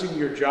on losing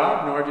your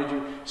job, nor did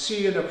you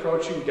see an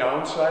approaching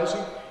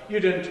downsizing. You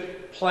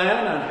didn't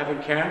plan on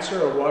having cancer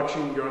or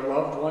watching your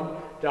loved one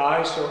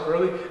die so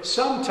early.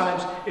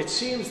 Sometimes it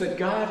seems that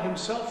God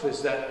himself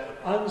is that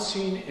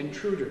unseen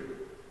intruder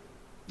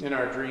in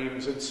our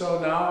dreams, and so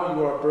now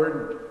you are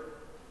burdened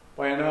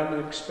by an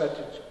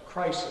unexpected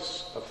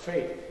crisis of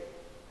faith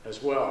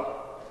as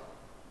well.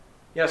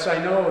 Yes,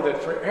 I know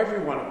that for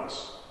every one of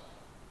us,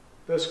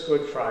 this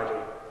Good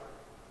Friday,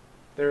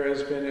 there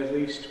has been at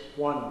least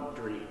one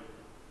dream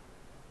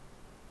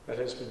that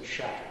has been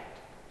shattered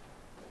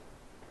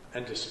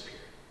and disappeared.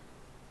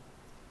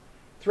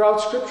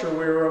 Throughout Scripture,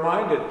 we are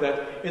reminded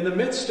that in the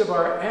midst of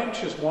our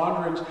anxious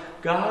wanderings,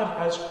 God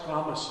has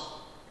promised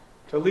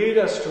to lead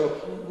us to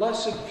a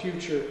blessed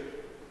future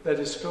that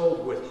is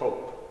filled with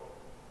hope.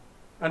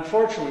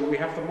 Unfortunately, we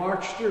have to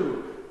march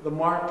through the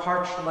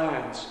parched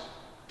lands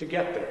to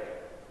get there,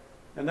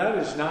 and that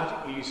is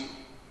not easy.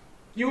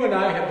 You and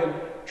I have been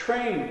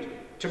trained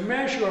to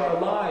measure our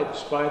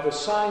lives by the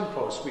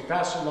signposts we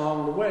pass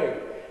along the way: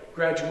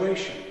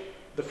 graduation,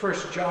 the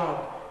first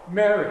job,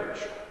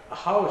 marriage, a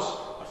house,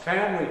 a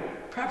family,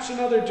 perhaps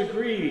another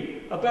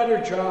degree, a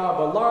better job,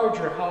 a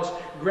larger house,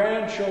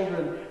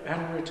 grandchildren,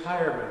 and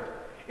retirement.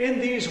 In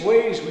these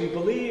ways, we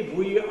believe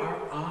we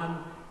are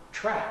on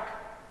track.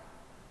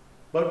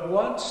 But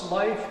once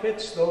life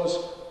hits those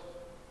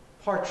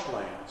parched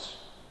lands,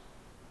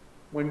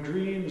 when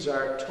dreams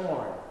are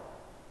torn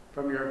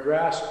from your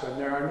grasp and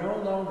there are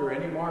no longer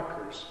any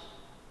markers,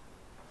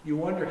 you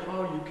wonder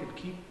how you can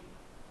keep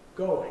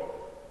going.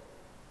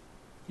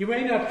 You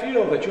may not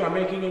feel that you are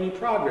making any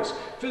progress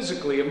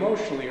physically,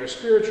 emotionally, or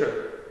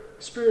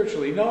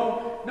spiritually.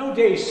 No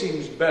day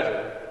seems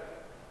better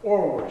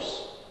or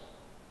worse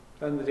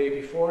than the day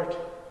before it.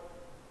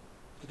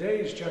 The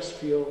days just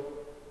feel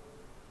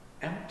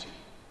empty.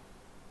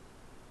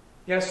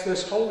 Yes,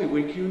 this Holy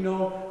Week you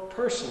know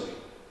personally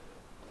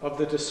of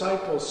the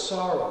disciples'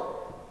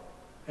 sorrow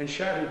and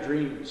shattered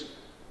dreams.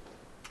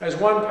 As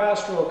one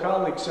pastoral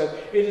colleague said,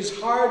 it is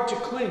hard to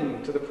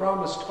cling to the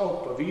promised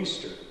hope of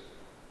Easter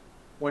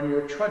when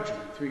you're trudging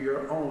through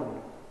your own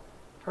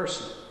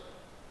personal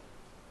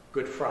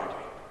Good Friday.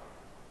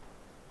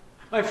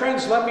 My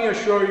friends, let me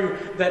assure you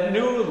that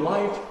new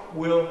life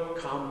will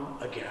come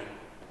again.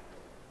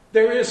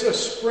 There is a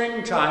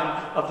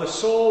springtime of the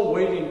soul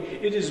waiting.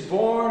 It is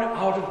born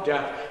out of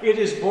death. It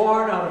is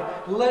born out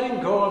of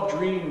letting go of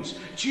dreams.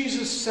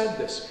 Jesus said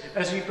this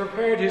as he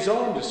prepared his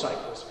own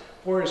disciples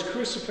for his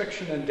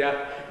crucifixion and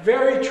death.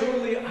 Very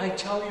truly, I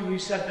tell you, he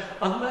said,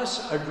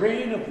 unless a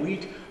grain of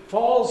wheat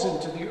falls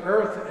into the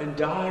earth and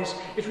dies,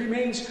 it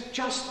remains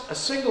just a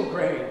single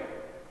grain.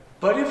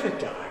 But if it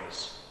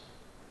dies,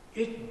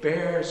 it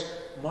bears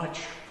much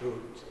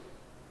fruit.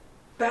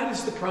 That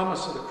is the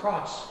promise of the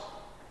cross.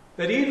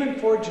 That even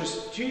for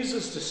just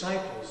Jesus'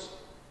 disciples,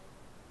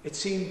 it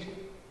seemed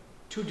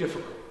too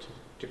difficult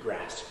to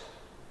grasp.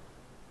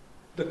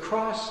 The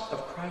cross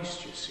of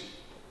Christ, you see,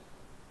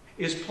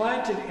 is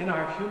planted in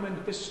our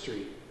human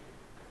history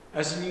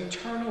as an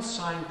eternal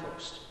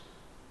signpost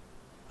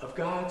of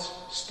God's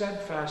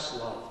steadfast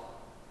love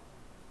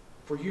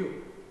for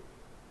you.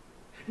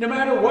 No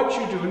matter what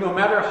you do, no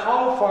matter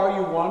how far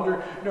you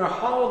wander, nor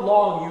how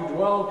long you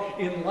dwell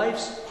in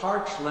life's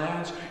parched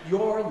lands,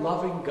 your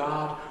loving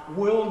God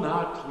will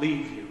not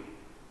leave you.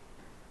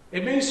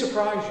 It may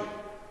surprise you,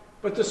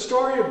 but the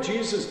story of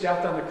Jesus'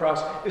 death on the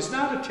cross is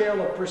not a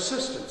tale of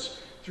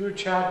persistence through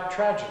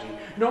tragedy,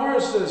 nor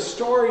is the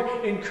story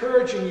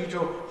encouraging you to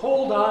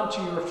hold on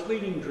to your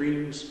fleeting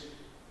dreams.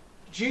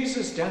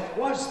 Jesus' death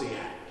was the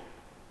end.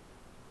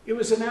 It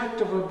was an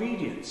act of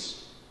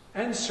obedience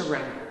and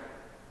surrender,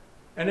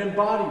 an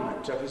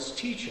embodiment of his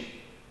teaching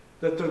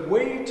that the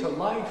way to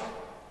life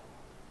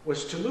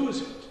was to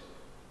lose it,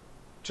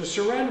 to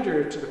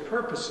surrender to the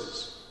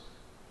purposes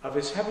of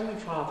his heavenly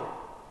Father.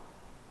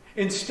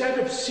 Instead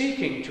of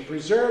seeking to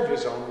preserve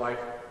his own life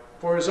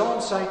for his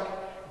own sake,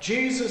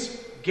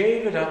 Jesus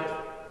gave it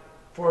up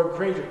for a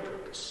greater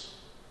purpose.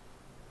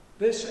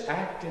 This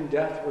act in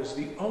death was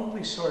the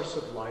only source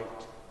of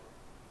light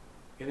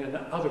in an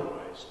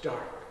otherwise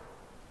dark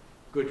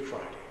Good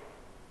Friday.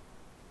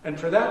 And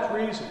for that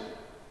reason,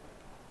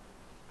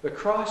 the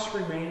cross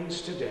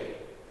remains today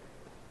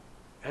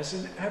as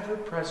an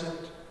ever-present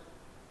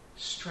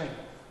strength,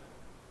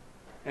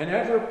 an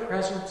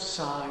ever-present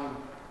sign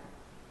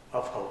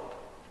of hope.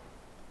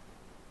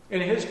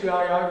 In his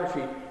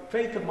biography,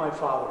 Faith of My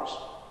Fathers,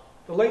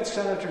 the late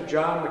Senator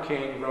John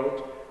McCain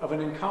wrote of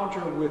an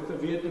encounter with the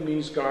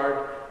Vietnamese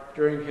Guard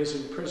during his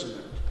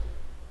imprisonment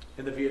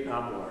in the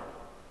Vietnam War.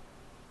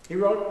 He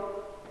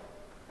wrote,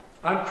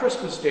 "On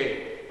Christmas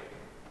Day,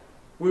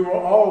 we were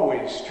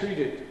always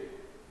treated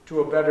to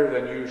a better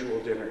than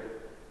usual dinner.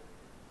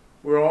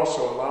 We were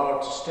also allowed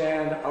to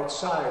stand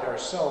outside our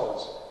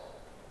cells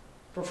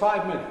for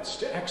 5 minutes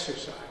to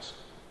exercise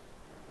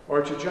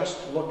or to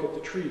just look at the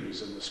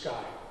trees and the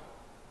sky.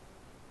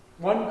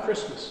 One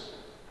Christmas,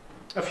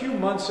 a few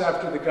months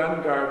after the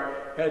gun guard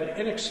had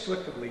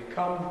inexplicably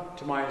come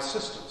to my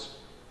assistance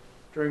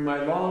during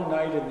my long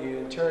night in the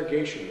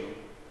interrogation room,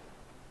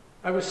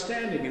 I was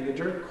standing in the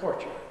dirt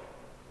courtyard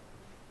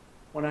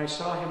when I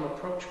saw him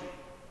approach me.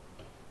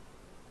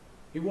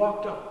 He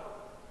walked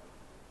up,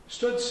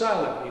 stood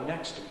silently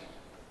next to me.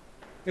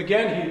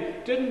 Again,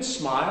 he didn't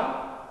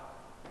smile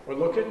or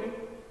look at me.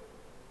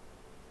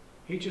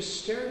 He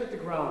just stared at the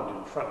ground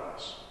in front of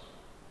us.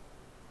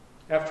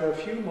 After a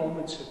few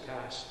moments had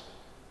passed,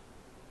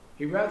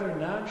 he rather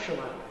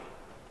nonchalantly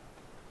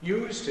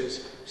used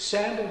his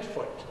sandaled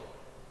foot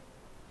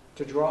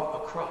to draw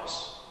a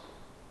cross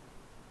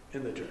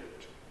in the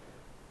dirt.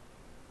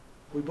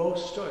 We both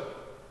stood,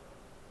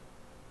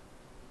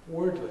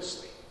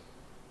 wordlessly,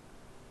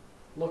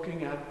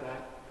 looking at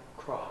that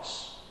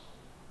cross,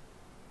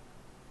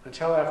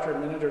 until after a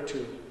minute or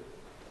two,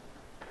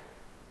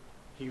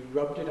 he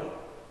rubbed it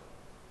out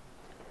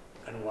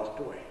and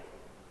walked away.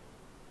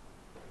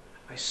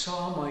 I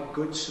saw my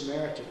Good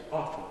Samaritan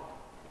often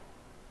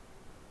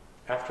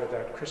after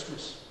that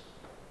Christmas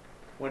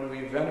when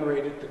we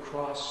venerated the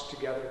cross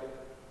together,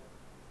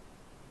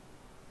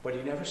 but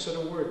he never said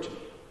a word to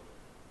me,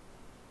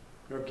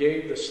 nor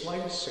gave the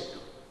slightest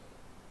signal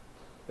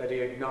that he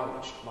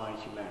acknowledged my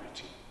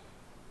humanity.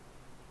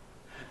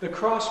 The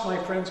cross, my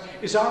friends,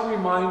 is our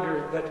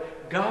reminder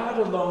that God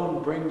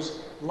alone brings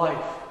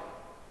life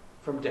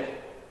from death.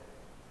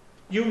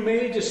 You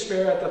may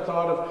despair at the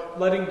thought of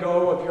letting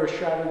go of your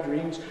shattered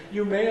dreams.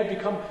 You may have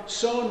become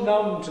so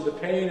numb to the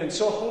pain and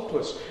so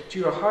hopeless to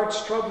your heart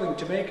struggling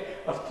to make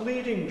a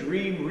fleeting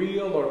dream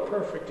real or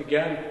perfect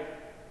again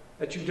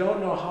that you don't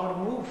know how to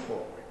move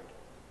forward.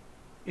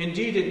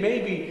 Indeed, it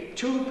may be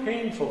too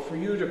painful for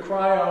you to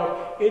cry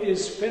out, "It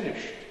is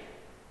finished,"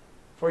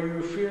 for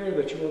you fear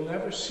that you will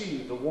never see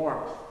the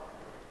warmth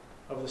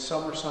of the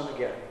summer sun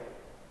again.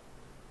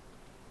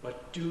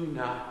 But do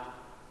not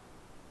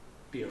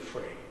be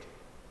afraid.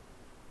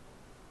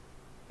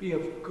 Be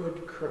of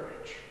good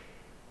courage.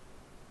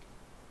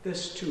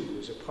 This too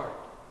is a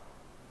part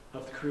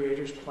of the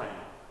Creator's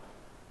plan.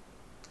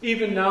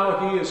 Even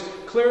now he is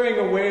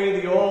clearing away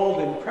the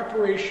old in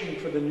preparation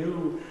for the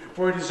new,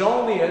 for it is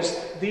only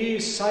as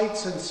these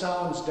sights and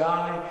sounds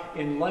die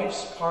in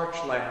life's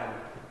parched land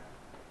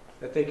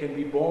that they can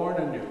be born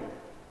anew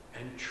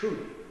and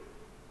truly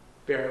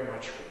bear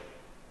much fruit.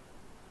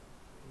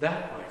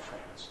 That, my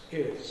friends,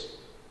 is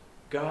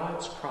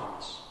God's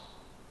promise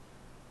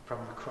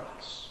from the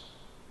cross.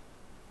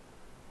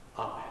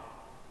 Amen.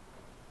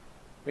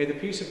 May the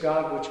peace of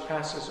God, which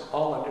passes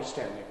all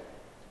understanding,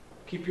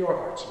 keep your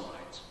hearts and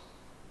minds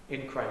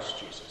in Christ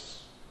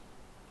Jesus.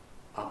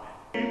 Amen.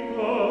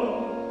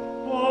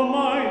 People, O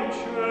my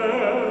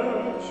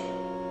church,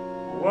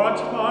 what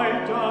have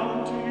I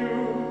done to you?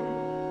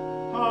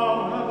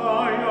 How have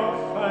I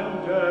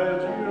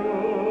offended you?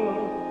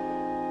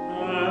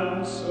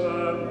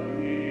 Answer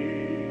me.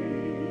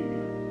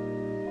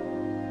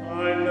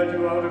 I led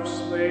you out of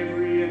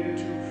slavery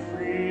into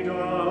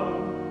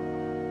freedom,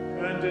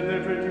 and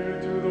delivered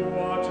you through the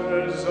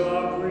waters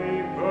of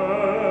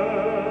rebirth.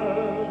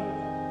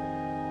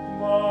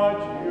 But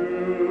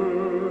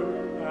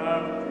you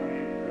have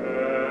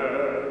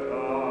prepared a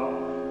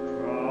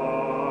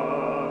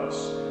cross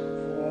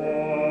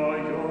for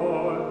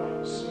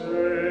your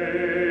Savior.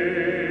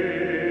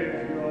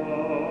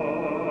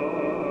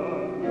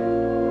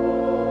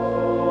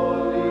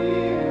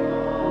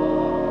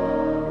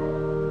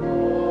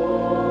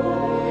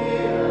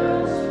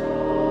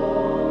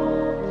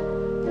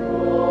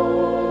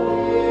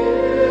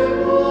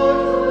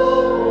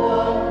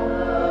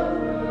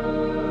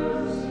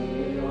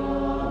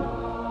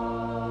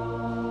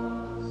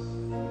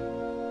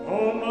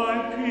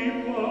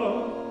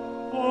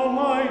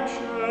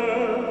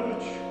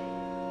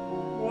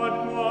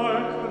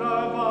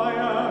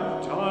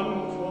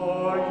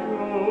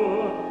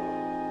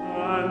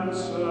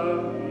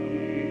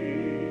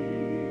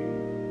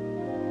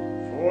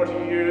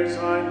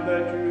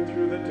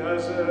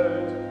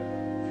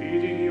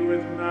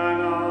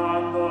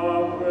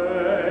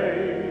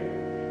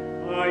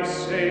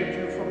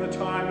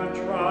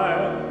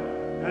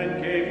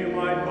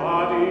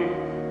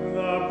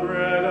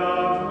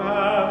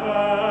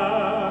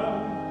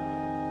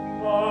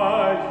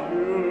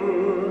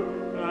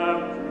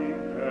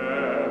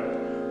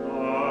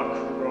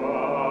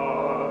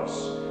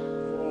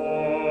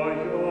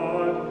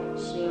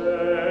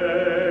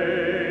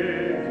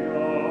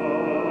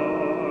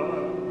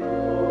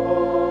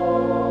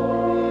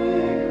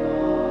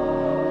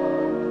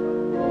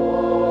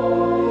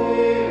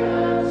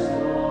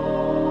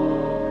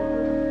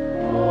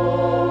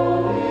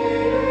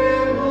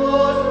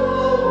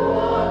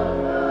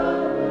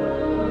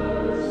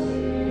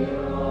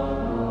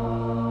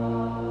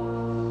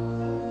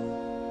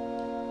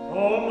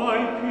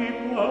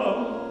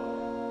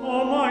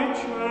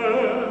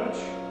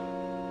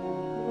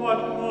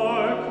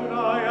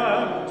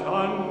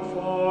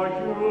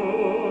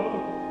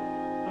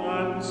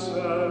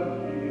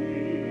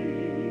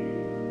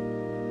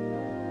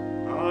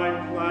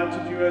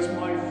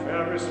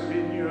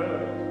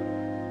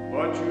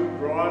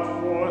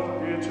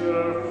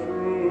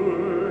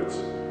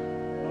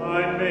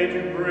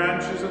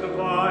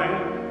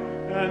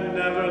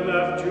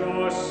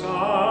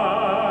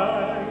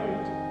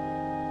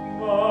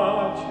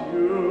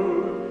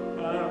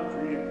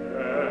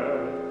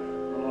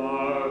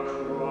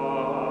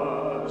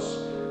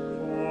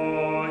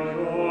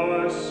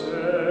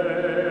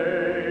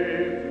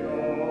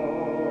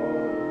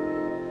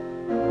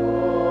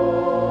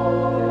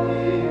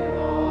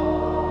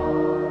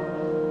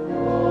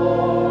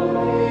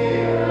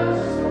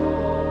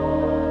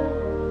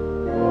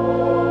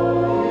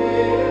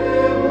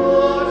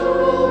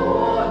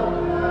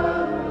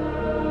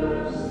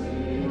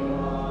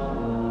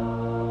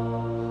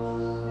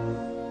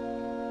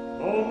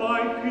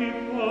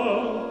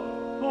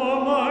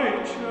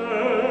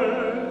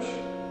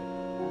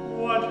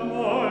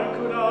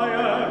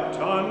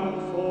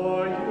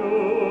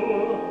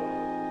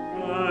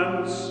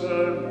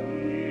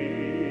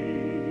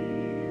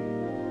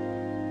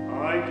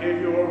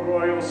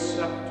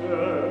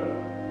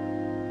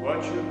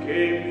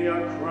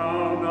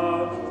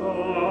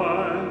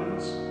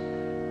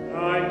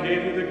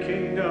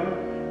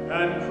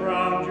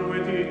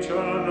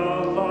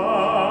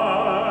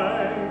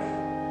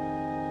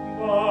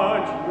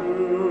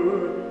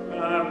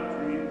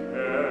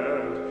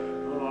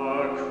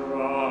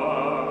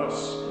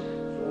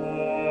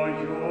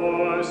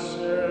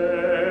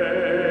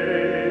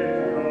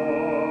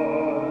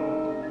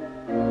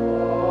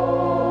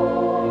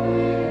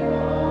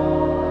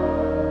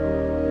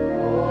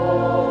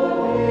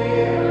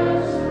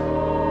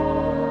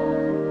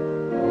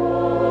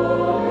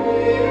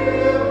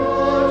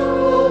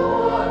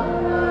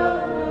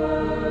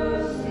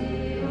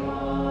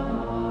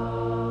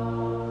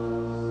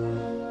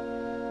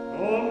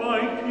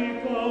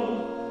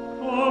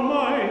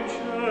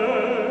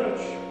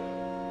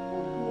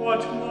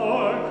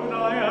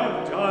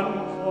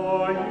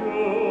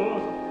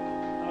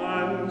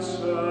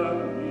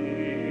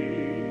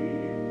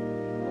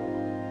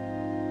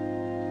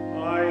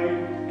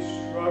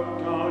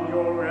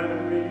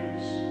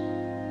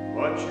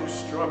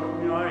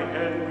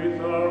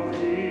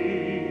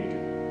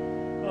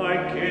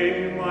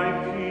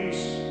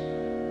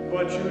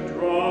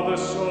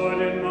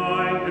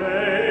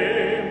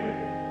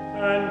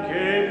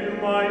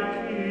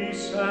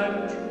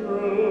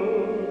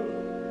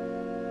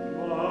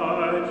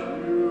 But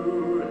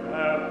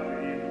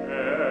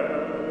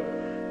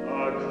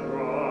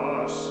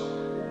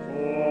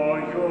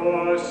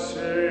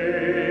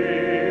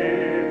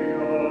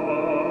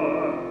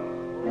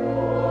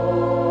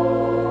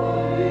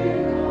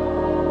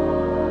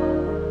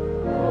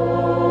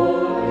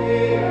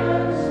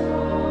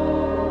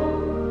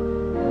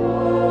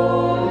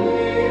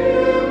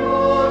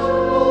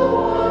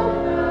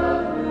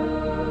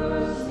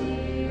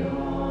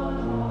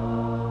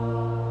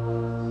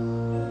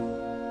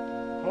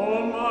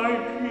my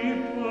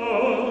people,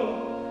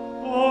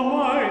 O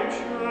my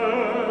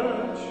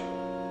church,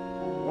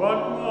 what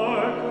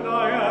more could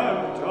I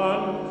have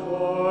done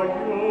for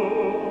you?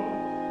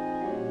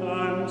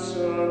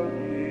 Answer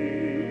me.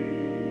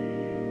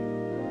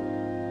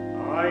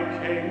 I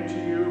came to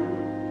you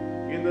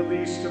in the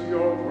least of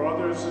your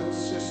brothers and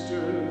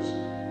sisters,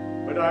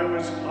 but I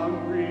was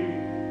hungry,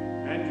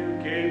 and you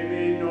gave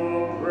me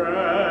no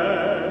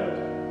bread.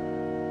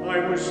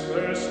 I was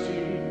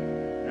thirsty,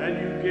 and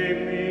you gave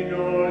me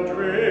no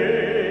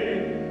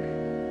drink.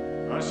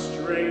 A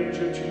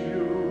stranger to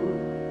you,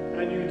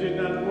 and you did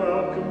not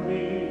welcome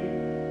me.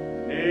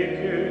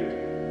 Naked,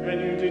 and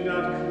you did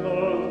not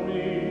clothe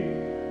me.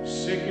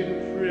 Sick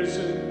in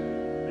prison,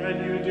 and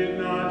you did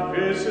not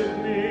visit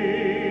me.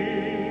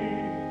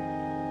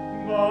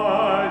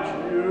 But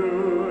you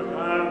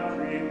have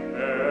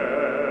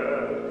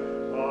prepared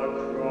a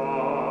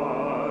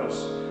cross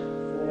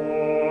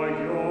for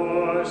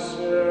your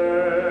Savior.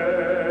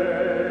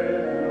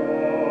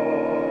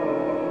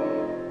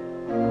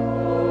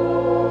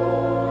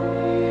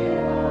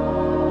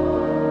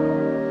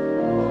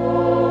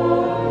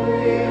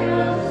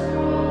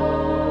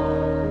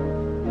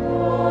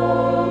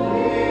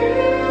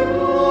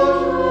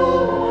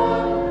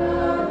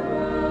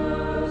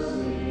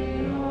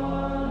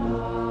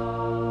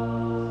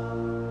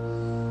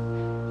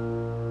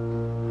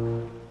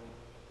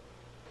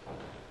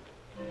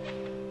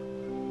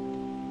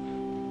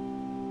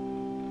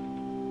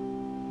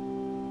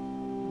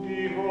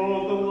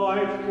 Behold the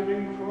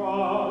life-giving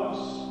cross,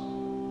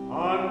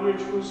 on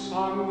which was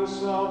sung the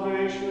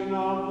salvation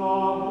of the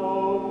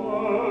whole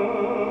world.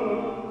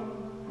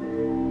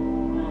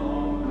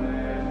 Oh,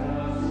 let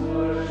us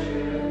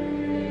worship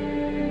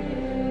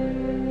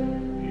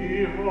Thee.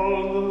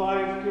 Behold the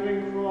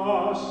life-giving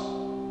cross,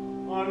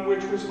 on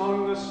which was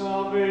hung the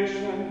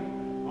salvation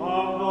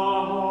of the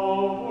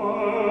whole world.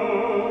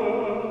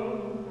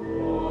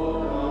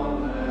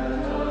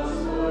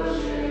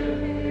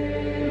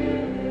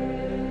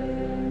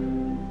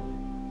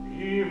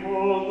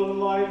 Behold the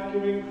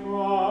life-giving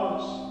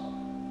cross,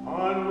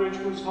 on which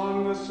was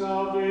hung the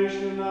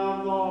salvation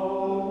of the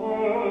whole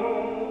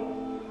world.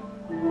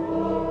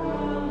 Oh,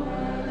 come,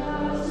 let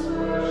us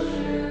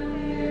worship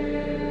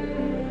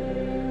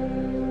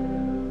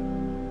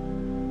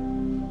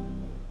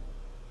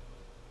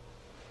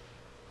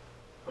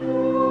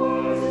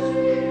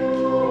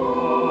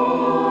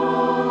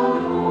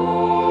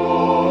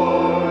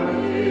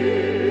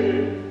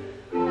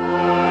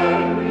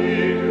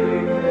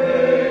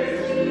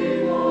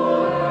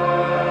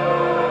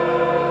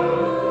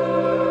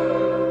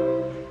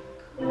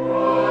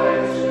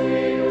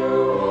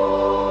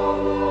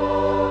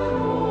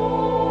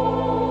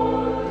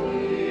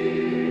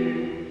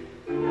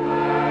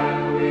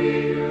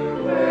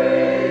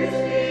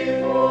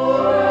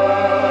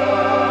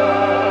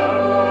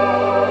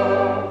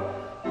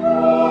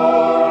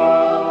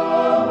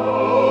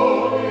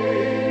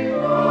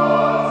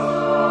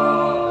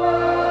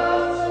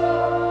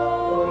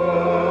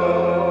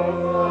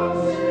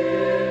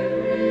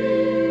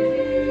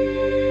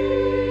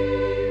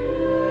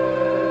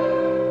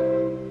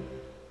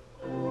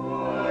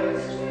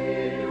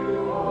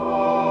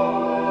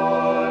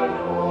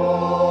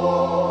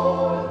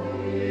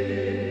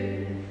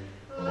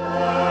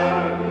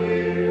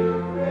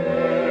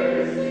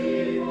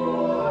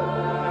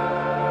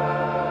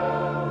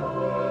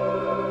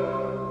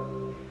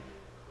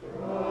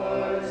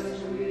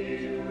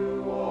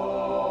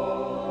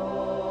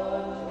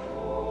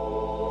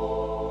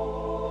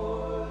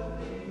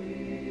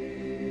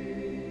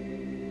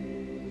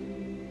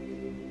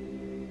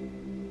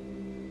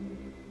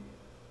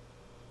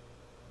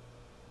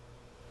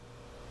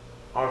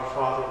Our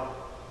Father,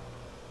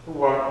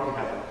 who art in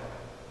heaven,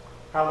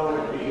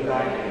 hallowed be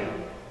thy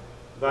name.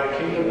 Thy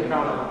kingdom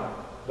come,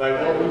 thy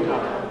will be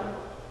done,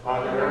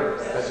 on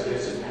earth as it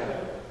is in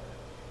heaven.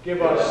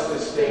 Give us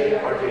this day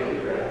our daily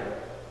bread,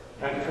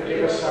 and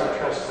forgive us our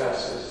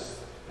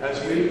trespasses,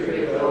 as we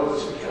forgive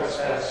those who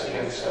trespass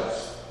against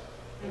us.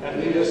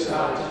 And lead us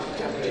not into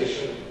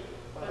temptation,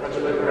 but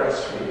deliver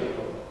us from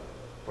evil.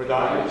 For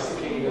thine is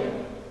the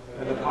kingdom,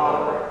 and the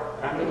power,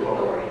 and the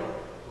glory,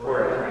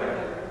 forever and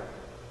ever.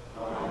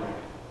 Amen.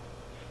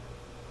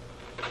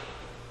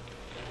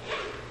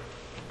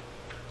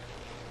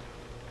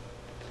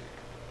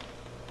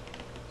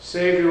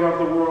 Savior of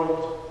the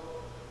world,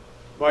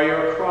 by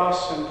your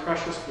cross and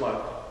precious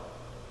blood,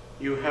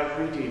 you have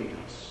redeemed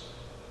us.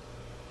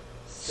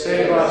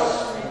 Save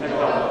us and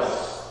help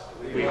us,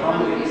 we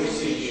humbly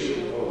beseech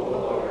you, O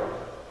Lord.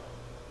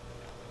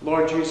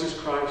 Lord Jesus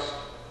Christ,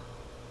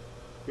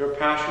 your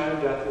passion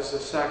and death is a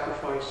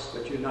sacrifice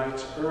that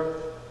unites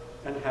earth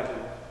and heaven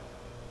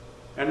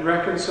and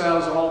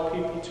reconciles all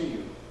people to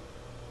you.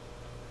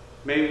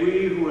 May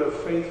we who have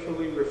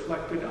faithfully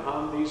reflected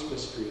on these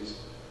mysteries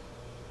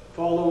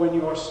follow in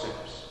your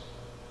steps,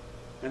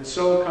 and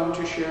so come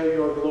to share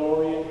your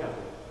glory in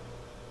heaven,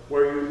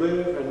 where you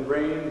live and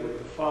reign with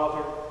the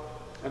Father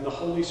and the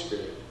Holy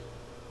Spirit,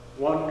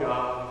 one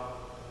God,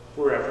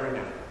 forever and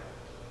ever.